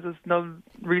 roster-wise, there's no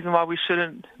reason why we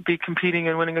shouldn't be competing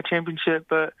and winning a championship.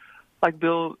 But like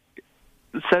Bill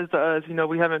says to us,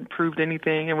 we haven't proved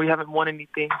anything and we haven't won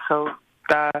anything. So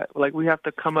that, we have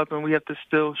to come up and we have to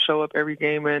still show up every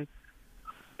game and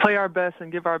play our best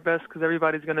and give our best, because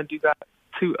everybody's going to do that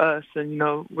to us. And,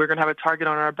 we're going to have a target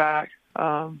on our back.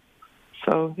 We're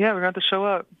going to have to show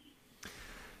up.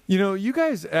 You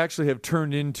guys actually have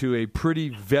turned into a pretty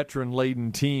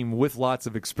veteran-laden team with lots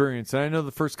of experience. And I know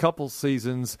the first couple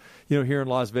seasons, here in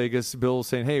Las Vegas, Bill was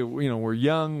saying, hey, we're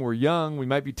young, we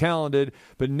might be talented.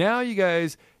 But now you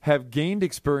guys have gained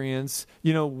experience,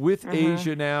 with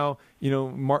Asia now,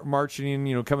 marching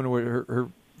in, coming to her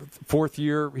fourth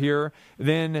year here.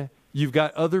 Then you've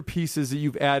got other pieces that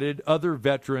you've added, other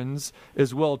veterans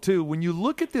as well, too. When you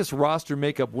look at this roster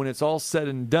makeup, when it's all said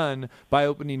and done by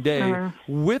opening day,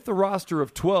 with a roster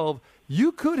of 12,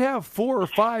 you could have 4 or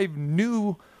 5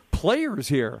 new players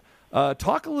here.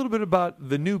 Talk a little bit about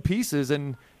the new pieces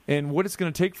and what it's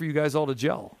going to take for you guys all to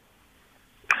gel.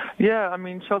 Yeah, I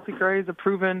mean, Chelsea Gray is a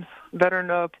proven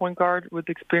veteran point guard with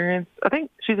experience. I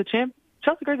think she's a champ.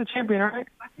 Chelsea Gray's a champion, right?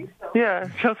 I think so. Yeah,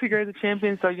 Chelsea Gray's a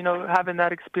champion, so, having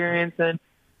that experience and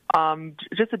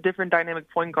just a different dynamic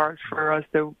point guard for us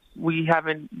that we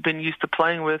haven't been used to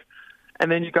playing with.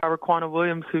 And then you got Raquana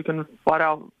Williams, who can flat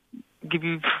out give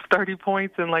you 30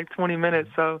 points in like 20 minutes.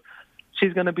 So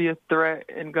she's going to be a threat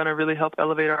and going to really help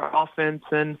elevate our offense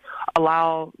and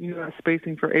allow,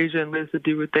 spacing for Asia and Liz to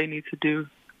do what they need to do.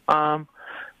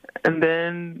 And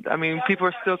then, people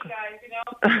are still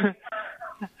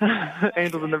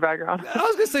Angel's in the background. I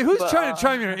was going to say, who's trying to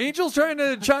chime in? Angel's trying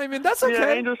to chime in? That's okay. Yeah,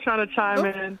 Angel's trying to chime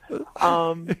in.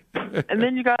 And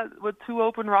then you got with 2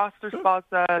 open roster spots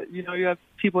that, you have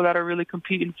people that are really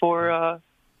competing for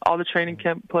all the training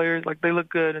camp players. Like, they look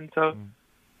good, and so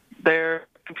they're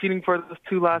competing for those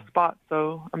 2 last spots.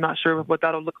 So I'm not sure what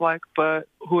that'll look like, but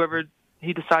whoever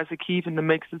he decides to keep and that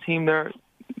makes the team, they're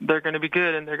going to be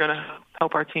good, and they're going to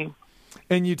help our team.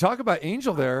 And you talk about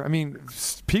Angel there.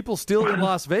 People still in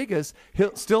Las Vegas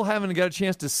still haven't got a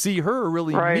chance to see her or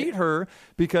really meet her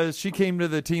because she came to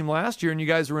the team last year and you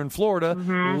guys were in Florida.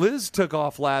 Liz took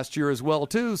off last year as well,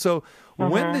 too. So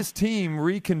when this team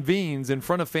reconvenes in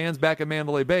front of fans back at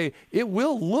Mandalay Bay, it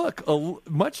will look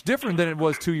much different than it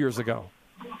was 2 years ago.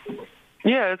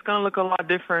 Yeah, it's going to look a lot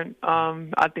different.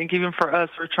 I think even for us,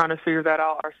 we're trying to figure that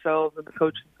out ourselves, and the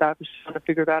coaching staff is trying to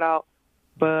figure that out.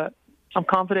 But I'm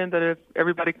confident that if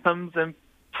everybody comes and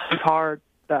plays hard,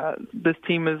 that this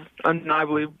team is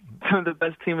undeniably the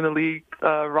best team in the league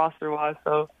roster-wise.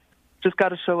 So just got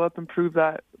to show up and prove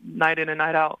that night in and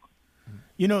night out.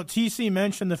 TC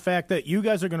mentioned the fact that you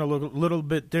guys are going to look a little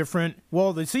bit different.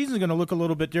 Well, the season's going to look a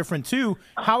little bit different, too.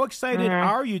 How excited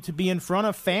are you to be in front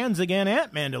of fans again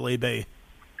at Mandalay Bay?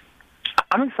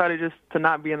 I'm excited just to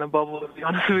not be in the bubble, to be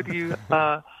honest with you.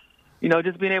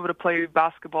 Just being able to play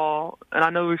basketball, and I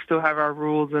know we still have our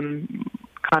rules and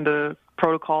kind of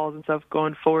protocols and stuff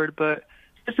going forward, but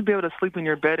just to be able to sleep in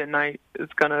your bed at night is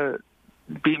going to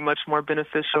be much more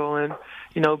beneficial, and,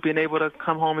 being able to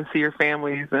come home and see your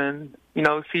families and,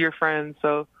 see your friends.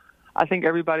 So I think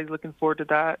everybody's looking forward to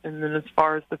that. And then as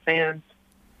far as the fans,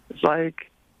 it's like,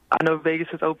 I know Vegas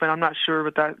is open. I'm not sure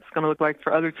what that's going to look like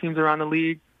for other teams around the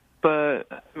league, but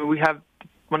we have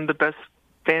one of the best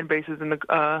fan bases in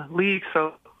the league,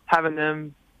 so having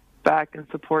them back and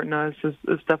supporting us is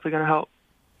definitely going to help.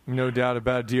 No doubt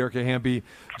about it. Dearica Hamby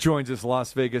joins us,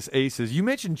 Las Vegas Aces. You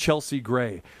mentioned Chelsea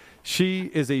Gray. She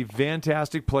is a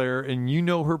fantastic player, and you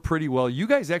know her pretty well. You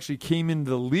guys actually came into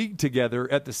the league together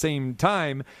at the same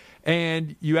time,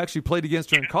 and you actually played against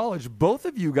her in college, both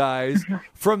of you guys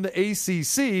from the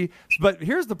ACC. But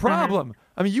here's the problem.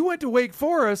 You went to Wake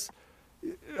Forest.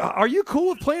 Are you cool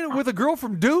with playing with a girl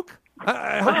from Duke?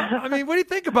 What do you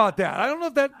think about that? I don't know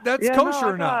if that's kosher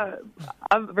or not.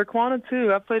 Raquana,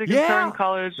 too. I played against her in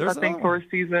college, I think, for a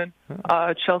season.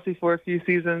 Chelsea for a few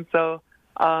seasons. So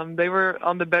they were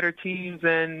on the better teams,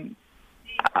 and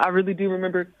I really do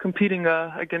remember competing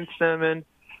against them. And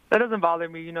that doesn't bother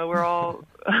me. We're all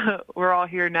we're all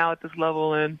here now at this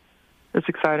level, and it's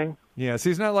exciting. Yeah,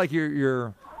 see, it's not like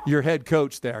your head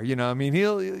coach there,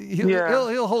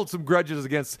 he'll hold some grudges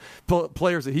against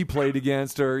players that he played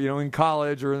against, or in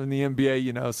college or in the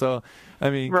NBA, So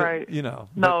right,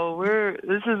 No,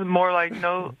 this is more like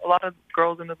a lot of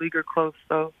girls in the league are close,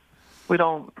 so we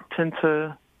don't tend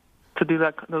to do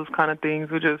those kind of things.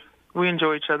 We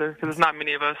enjoy each other because there's not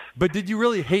many of us. But did you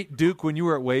really hate Duke when you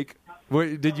were at Wake?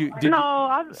 Did you? Do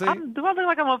I look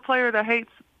like I'm a player that hates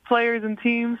players and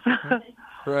teams?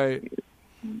 Right.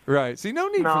 See, no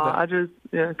need for that. I just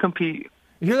compete.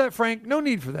 You hear that, Frank? No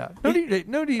need for that. No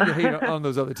need to hate on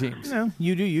those other teams.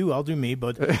 You do you, I'll do me.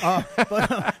 But when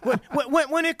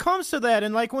it comes to that,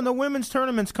 and like when the women's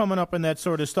tournament's coming up and that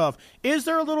sort of stuff, is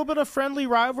there a little bit of friendly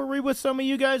rivalry with some of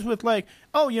you guys? With like,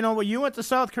 you went to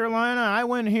South Carolina, I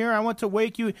went here, I went to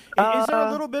Wake. Is there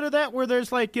a little bit of that where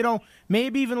there's like,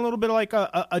 maybe even a little bit of like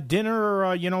a dinner,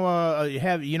 or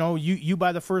have you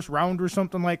by the first round or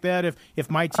something like that?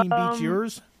 If my team beats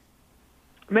yours.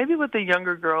 Maybe with the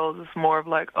younger girls, it's more of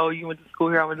like, you went to school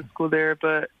here, I went to school there.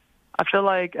 But I feel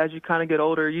like as you kind of get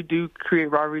older, you do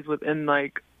create rivalries within,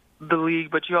 like, the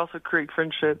league, but you also create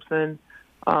friendships. And,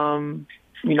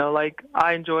 like,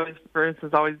 I enjoy, for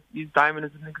instance, I always use Diamond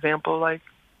as an example. Like,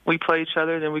 we play each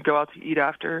other, then we go out to eat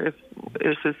after if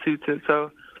it suits it.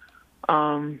 So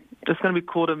it's going to be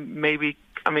cool to maybe, we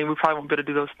probably won't be able to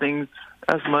do those things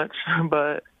as much,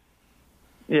 but,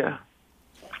 yeah.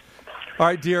 All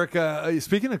right, Dearica,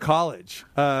 speaking of college,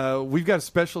 we've got a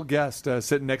special guest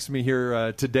sitting next to me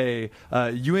here today,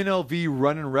 UNLV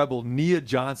running rebel Nia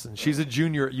Johnson. She's a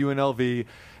junior at UNLV,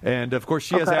 and, of course,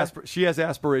 she has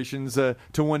aspirations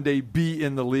to one day be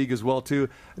in the league as well, too.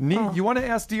 Nia, you want to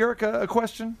ask Dearica a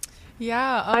question?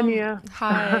 Yeah. Hi, Nia.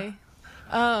 Hi.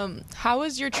 How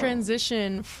was your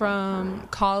transition from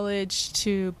college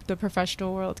to the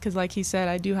professional world? Because like he said,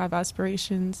 I do have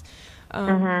aspirations.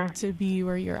 to be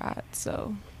where you're at.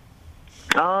 So,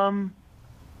 the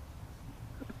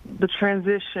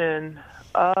transition,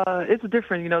 it's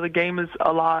different. The game is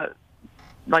a lot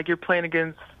like you're playing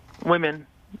against women.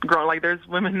 Like there's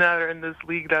women that are in this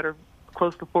league that are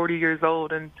close to 40 years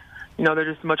old, and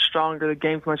they're just much stronger. The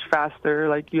game's much faster.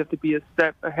 Like you have to be a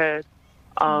step ahead.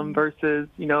 Versus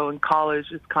in college,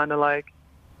 it's kind of like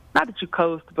not that you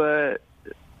coast, but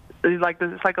it's like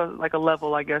a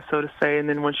level, I guess, so to say. And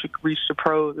then once you reach the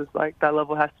pros, it's like that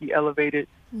level has to be elevated,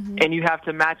 and you have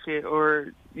to match it,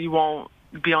 or you won't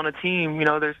be on a team.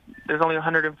 There's only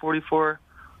 144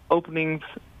 openings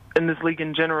in this league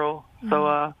in general,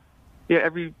 so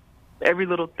every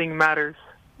little thing matters.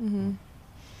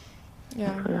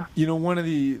 Yeah. One of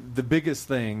the biggest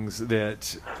things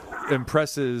that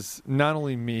impresses not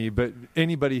only me but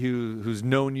anybody who's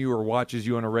known you or watches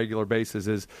you on a regular basis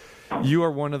is you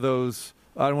are one of those,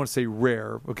 I don't want to say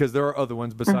rare, because there are other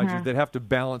ones besides you that have to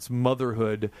balance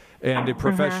motherhood and a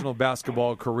professional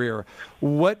basketball career.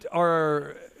 What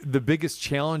are the biggest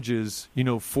challenges,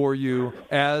 for you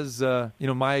as,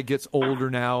 Maya gets older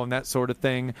now and that sort of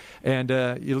thing? And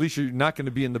at least you're not going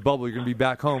to be in the bubble. You're going to be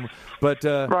back home. But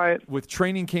with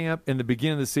training camp and the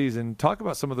beginning of the season, talk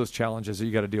about some of those challenges that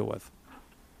you got to deal with.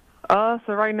 So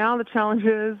right now the challenge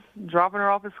is dropping her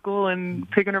off at school and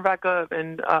picking her back up.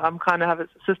 And I'm kind of have a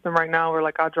system right now where,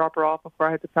 like, I drop her off before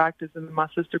I head to practice, and then my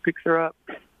sister picks her up.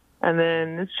 And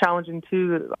then it's challenging, too,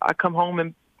 that I come home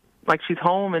and, like, she's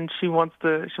home and she wants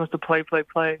to play.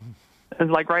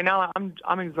 It's like right now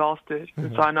I'm exhausted.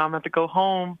 And so I know I'm going to have to go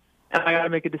home and I got to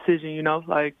make a decision,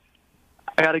 like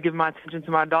I got to give my attention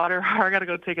to my daughter or I got to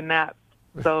go take a nap.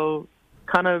 So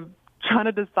kind of trying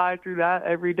to decide through that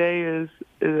every day is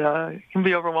can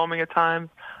be overwhelming at times.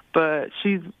 But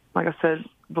she's, like I said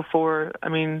before, I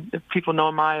mean, if people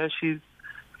know Maya, she's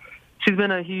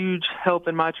been a huge help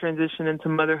in my transition into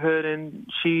motherhood,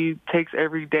 and she takes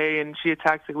every day and she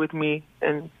attacks it with me,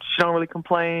 and she don't really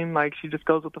complain. Like, she just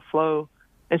goes with the flow,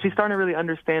 and she's starting to really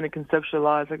understand and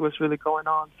conceptualize, like, what's really going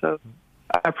on. So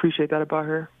I appreciate that about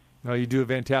her. No, you do a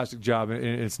fantastic job, and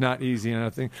it's not easy. And I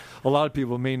think a lot of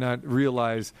people may not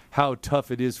realize how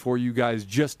tough it is for you guys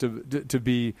just to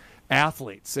be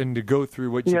athletes and to go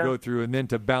through what you go through, and then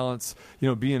to balance,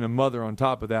 being a mother on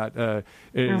top of that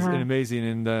is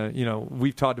amazing. And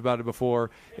we've talked about it before,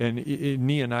 and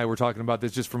Nia and I were talking about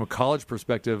this just from a college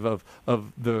perspective of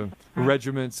the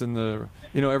regiments and the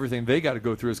everything they got to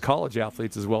go through as college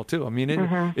athletes as well too. I mean,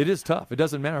 it is tough. It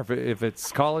doesn't matter if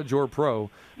it's college or pro.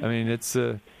 I mean,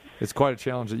 it's quite a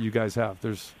challenge that you guys have.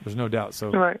 There's no doubt.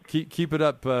 So keep it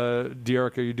up,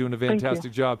 Dearica. You're doing a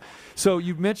fantastic job. So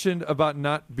you mentioned about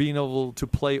not being able to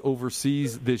play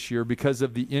overseas this year because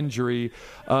of the injury.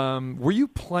 Were you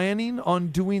planning on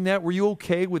doing that? Were you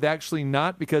okay with actually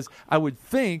not? Because I would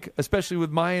think, especially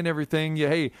with Maya and everything,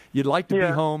 you'd like to be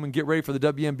home and get ready for the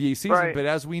WNBA season. Right. But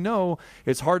as we know,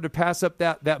 it's hard to pass up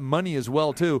that money as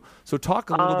well too. So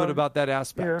talk a little bit about that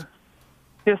aspect.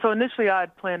 Yeah, so initially I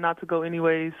had planned not to go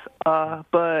anyways,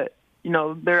 but,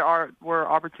 there were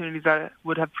opportunities that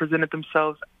would have presented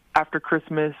themselves after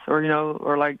Christmas or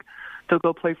to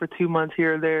go play for 2 months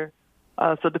here or there.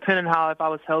 So depending on if I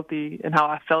was healthy and how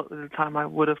I felt at the time, I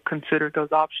would have considered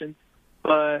those options.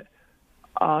 But,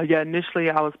 initially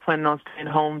I was planning on staying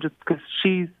home just because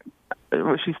she's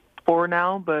 4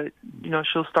 now, but,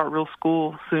 she'll start real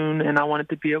school soon, and I wanted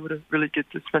to be able to really get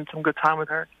to spend some good time with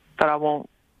her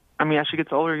as she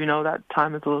gets older, that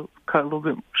time is cut a little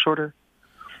bit shorter.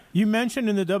 You mentioned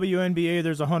in the WNBA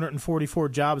there's 144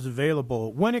 jobs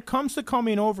available. When it comes to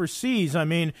coming overseas, I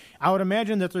would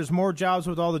imagine that there's more jobs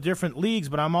with all the different leagues,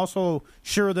 but I'm also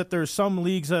sure that there's some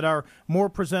leagues that are more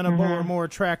presentable or more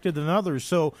attractive than others.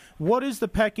 So what is the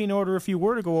pecking order if you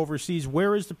were to go overseas?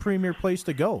 Where is the premier place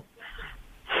to go?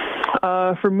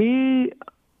 For me,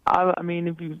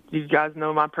 if you guys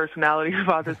know my personality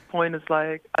by this point, it's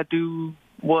like I do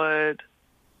what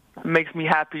makes me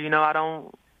happy. I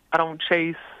don't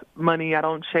chase money. I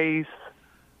don't chase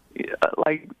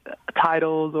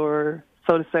titles or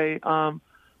so to say. So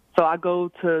I go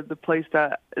to the place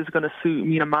that is going to suit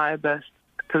me and Maya best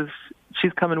because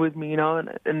she's coming with me,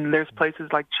 and there's places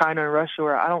like China and Russia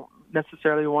where I don't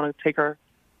necessarily want to take her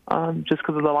just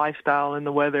because of the lifestyle and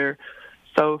the weather.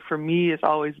 So for me, it's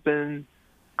always been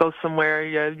go somewhere,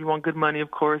 you want good money, of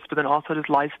course, but then also this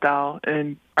lifestyle.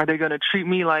 And are they going to treat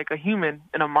me like a human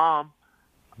and a mom,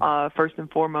 first and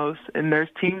foremost? And there's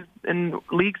teams and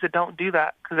leagues that don't do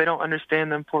that because they don't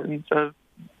understand the importance of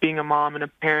being a mom and a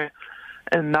parent.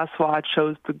 And that's why I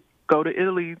chose to go to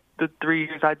Italy the 3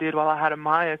 years I did while I had a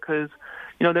Maya because,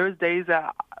 there was days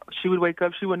that she would wake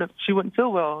up, she wouldn't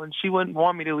feel well, and she wouldn't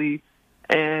want me to leave.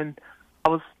 And I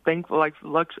was thankful,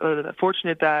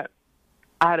 fortunate that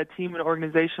I had a team and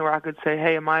organization where I could say,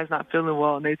 hey, Amaya's not feeling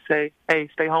well, and they'd say, hey,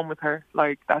 stay home with her.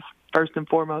 Like, that's first and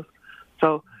foremost.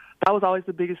 So that was always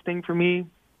the biggest thing for me.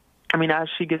 I mean, as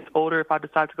she gets older, if I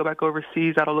decide to go back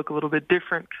overseas, that'll look a little bit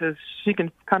different because she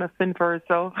can kind of fend for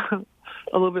herself a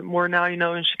little bit more now,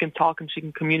 and she can talk and she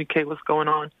can communicate what's going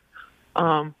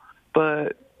on.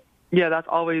 But, yeah, that's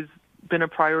always been a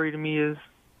priority to me is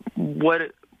what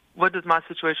does my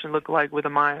situation look like with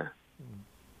Amaya?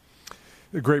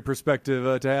 A great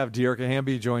perspective to have. Dearica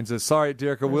Hamby joins us. Sorry,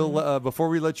 Dearica, we'll before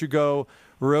we let you go,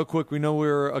 real quick, we know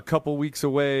we're a couple weeks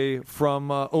away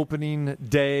from opening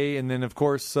day, and then, of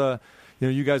course,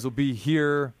 you guys will be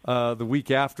here the week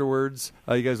afterwards.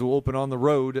 You guys will open on the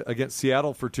road against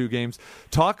Seattle for 2 games.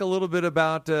 Talk a little bit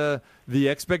about the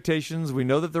expectations. We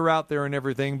know that they're out there and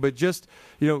everything, but just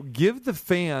give the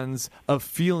fans a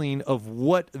feeling of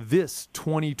what this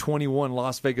 2021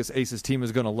 Las Vegas Aces team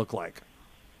is going to look like.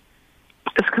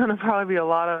 It's going to probably be a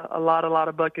lot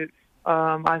of buckets.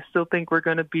 I still think we're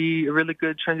going to be a really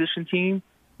good transition team.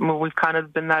 I mean, we've kind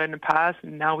of been that in the past,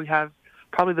 and now we have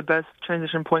probably the best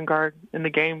transition point guard in the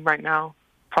game right now,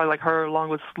 probably like her along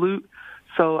with Sloot.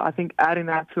 So I think adding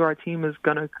that to our team is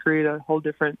going to create a whole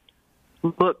different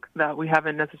look that we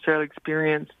haven't necessarily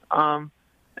experienced. And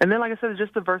then, like I said,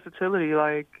 just the versatility.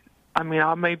 I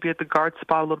may be at the guard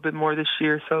spot a little bit more this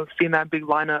year, so seeing that big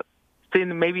lineup,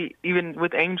 seeing maybe even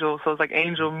with Angel. So it's like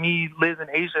Angel, me, Liz, and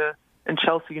Asia, and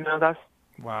Chelsea. That's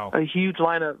wow, a huge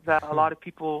lineup that a lot of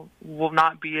people will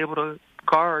not be able to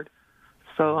guard.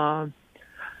 So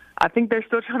I think they're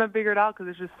still trying to figure it out because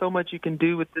there's just so much you can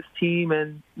do with this team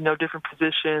and, different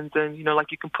positions. And, you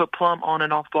can put Plum on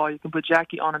and off ball. You can put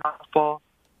Jackie on and off ball.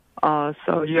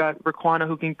 So you got Raquana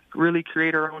who can really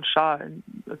create her own shot and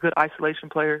a good isolation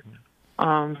player.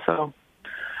 So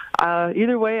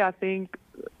either way, I think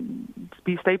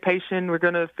stay patient. We're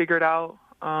going to figure it out.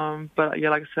 But,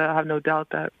 yeah, like I said, I have no doubt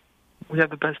that we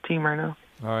have the best team right now.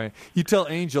 All right. You tell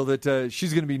Angel that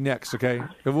she's going to be next, okay?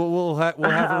 We'll have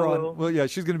her on. Well, yeah,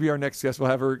 she's going to be our next guest.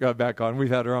 We'll have her back on. We've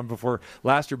had her on before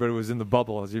last year, but it was in the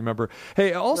bubble, as you remember.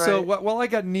 Hey, also, right. While I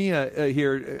got Nia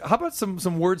here, how about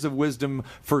some words of wisdom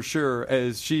for sure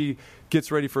as she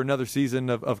gets ready for another season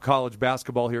of college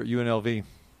basketball here at UNLV?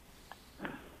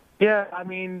 Yeah,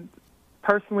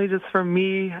 personally, just for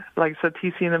me, like I said,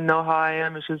 TC and them know how I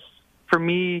am. It's just, for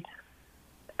me,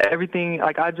 everything,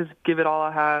 I just give it all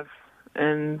I have.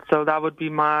 And so that would be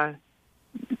my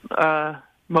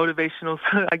motivational,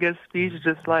 I guess, speech. It's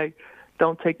just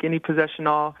don't take any possession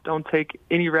off. Don't take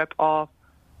any rep off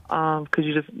because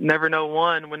you just never know,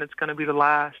 when it's going to be the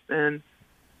last. And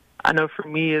I know for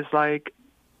me, it's I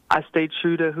stayed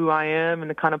true to who I am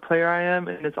and the kind of player I am,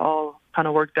 and it's all kind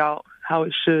of worked out how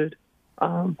it should.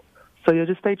 So, yeah,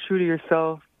 just stay true to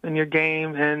yourself and your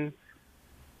game, and,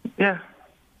 yeah.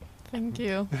 Thank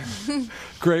you.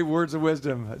 Great words of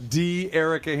wisdom.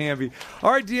 Dearica Hamby.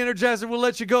 All right, De-Energizer, we'll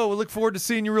let you go. We'll look forward to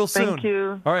seeing you real soon. Thank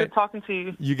you. All right. Good talking to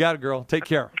you. You got it, girl. Take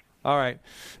care. All right.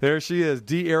 There she is,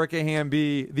 Dearica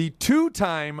Hamby, the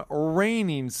 2-time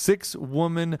reigning Sixth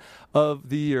Woman of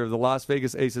the Year. The Las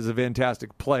Vegas Aces, a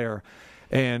fantastic player.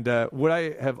 And what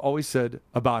I have always said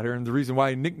about her, and the reason why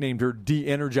I nicknamed her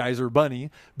De-Energizer Bunny,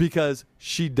 because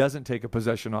she doesn't take a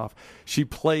possession off. She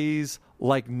plays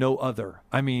like no other.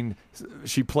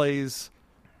 She plays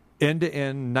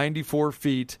end-to-end, 94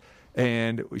 feet,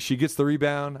 and she gets the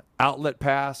rebound, outlet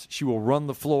pass. She will run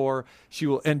the floor. She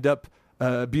will end up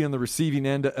being on the receiving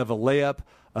end of a layup.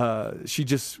 She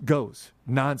just goes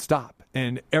nonstop.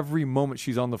 And every moment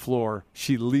she's on the floor,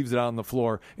 she leaves it out on the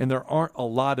floor. And there aren't a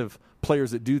lot of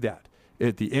players that do that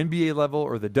at the NBA level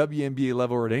or the WNBA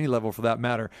level or at any level for that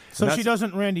matter. So she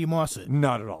doesn't Randy Moss it?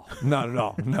 Not at all. Not at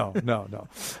all.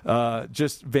 No.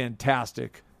 Just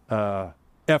fantastic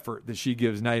effort that she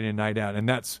gives night in and night out. And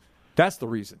that's the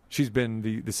reason she's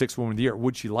been the Sixth Woman of the Year.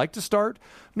 Would she like to start?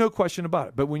 No question about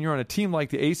it. But when you're on a team like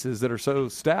the Aces that are so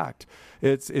stacked,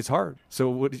 it's hard. So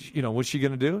what's she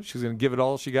going to do? She's going to give it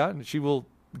all she got, and she will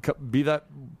be that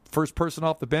first person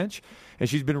off the bench. And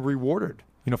she's been rewarded,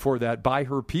 for that by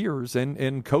her peers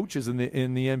and coaches in the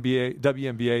NBA,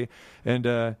 WNBA,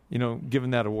 and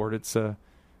given that award, it's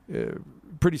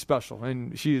pretty special.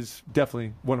 And she is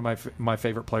definitely one of my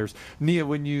favorite players. Nia,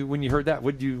 when you heard that,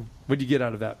 what'd you get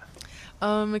out of that?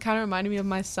 It kind of reminded me of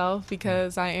myself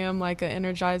because I am like an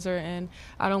energizer and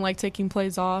I don't like taking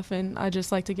plays off and I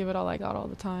just like to give it all I got all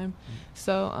the time.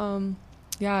 So,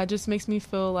 it just makes me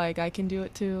feel like I can do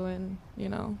it too. And,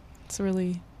 it's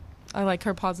really, I like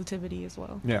her positivity as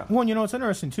well. Yeah. Well, it's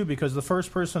interesting too because the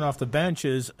first person off the bench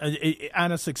is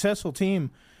on a successful team.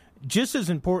 just as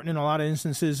important in a lot of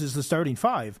instances is the starting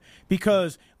five,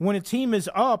 because when a team is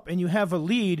up and you have a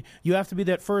lead, you have to be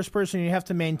that first person. You have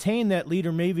to maintain that lead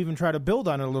or maybe even try to build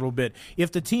on it a little bit.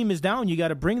 If the team is down, you got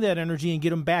to bring that energy and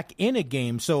get them back in a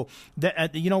game. So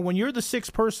that when you're the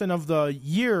sixth person of the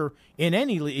year in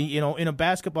any in a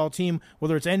basketball team,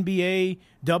 whether it's NBA,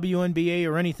 WNBA,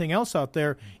 or anything else out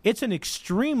there, it's an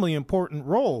extremely important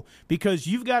role because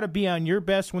you've got to be on your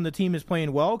best when the team is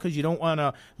playing well because you don't want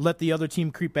to let the other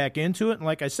team creep back into it. And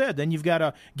like I said, then you've got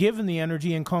to give them the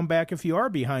energy and come back if you are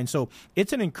behind. So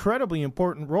it's an incredibly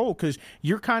important role because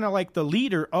you're kind of like the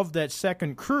leader of that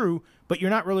second crew, but you're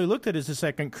not really looked at as a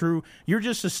second crew. You're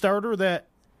just a starter that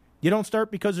you don't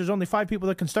start because there's only 5 people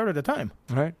that can start at a time.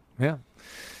 Right. Yeah.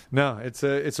 No, it's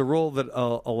a role that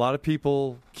a lot of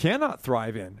people cannot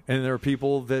thrive in, and there are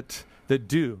people that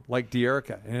do, like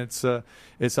Dearica, and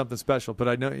it's something special. But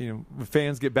I know when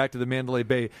fans get back to the Mandalay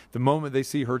Bay, the moment they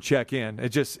see her check in, it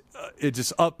just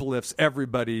uplifts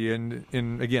everybody, and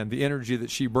again the energy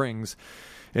that she brings,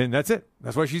 and that's it.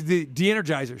 That's why she's the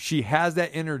de-energizer. She has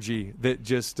that energy that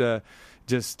just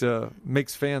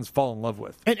makes fans fall in love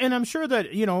with. And I'm sure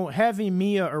that, having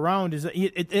Mia around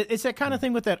it's that kind of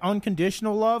thing with that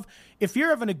unconditional love. If you're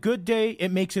having a good day, it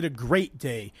makes it a great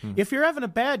day. If you're having a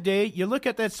bad day, you look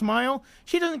at that smile,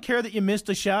 she doesn't care that you missed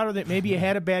a shot or that maybe you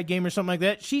had a bad game or something like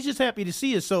that. She's just happy to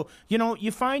see you. So,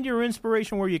 you find your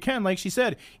inspiration where you can. Like she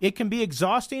said, it can be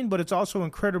exhausting, but it's also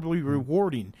incredibly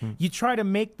rewarding. You try to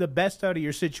make the best out of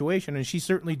your situation, and she's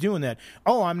certainly doing that.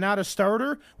 Oh, I'm not a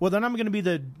starter? Well, then I'm going to be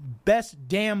the best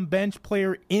damn bench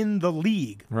player in the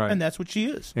league. Right. And that's what she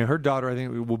is. And her daughter, I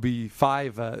think, will be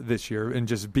 5 this year, and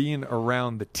just being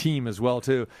around the team as well,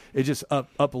 too. It just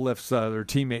uplifts their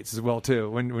teammates as well, too.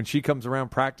 When she comes around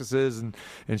practices and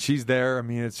she's there, I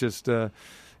mean, it's just...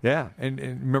 yeah, and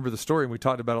remember the story, and we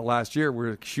talked about it last year,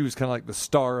 where she was kind of like the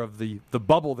star of the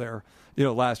bubble there,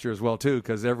 last year as well, too,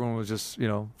 because everyone was just,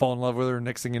 fall in love with her.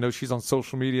 Next thing you know, she's on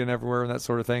social media and everywhere and that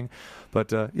sort of thing.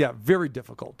 But, yeah, very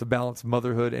difficult to balance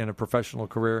motherhood and a professional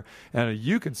career. And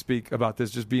you can speak about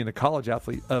this just being a college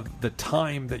athlete of the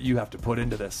time that you have to put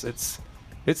into this. It's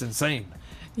insane.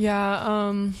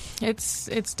 Yeah,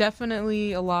 it's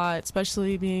definitely a lot,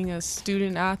 especially being a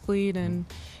student athlete and,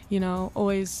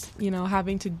 always,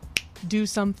 having to do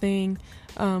something.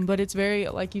 But it's very,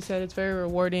 like you said, it's very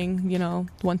rewarding,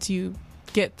 once you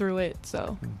get through it.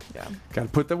 So, yeah. Got to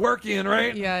put the work in,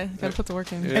 right? Yeah, got to put the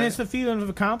work in. Yeah. And it's the feeling of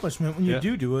accomplishment when you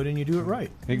do it and you do it right.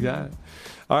 Exactly.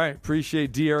 All right.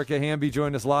 Appreciate Dearica Hamby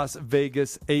joining us, Las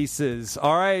Vegas Aces.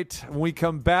 All right. When we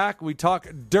come back, we talk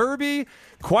Derby.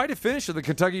 Quite a finish of the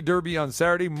Kentucky Derby on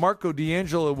Saturday. Marco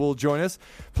D'Angelo will join us.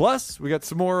 Plus, we got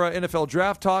some more NFL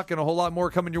draft talk and a whole lot more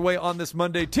coming your way on this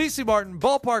Monday. TC Martin,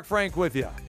 Ballpark Frank with you.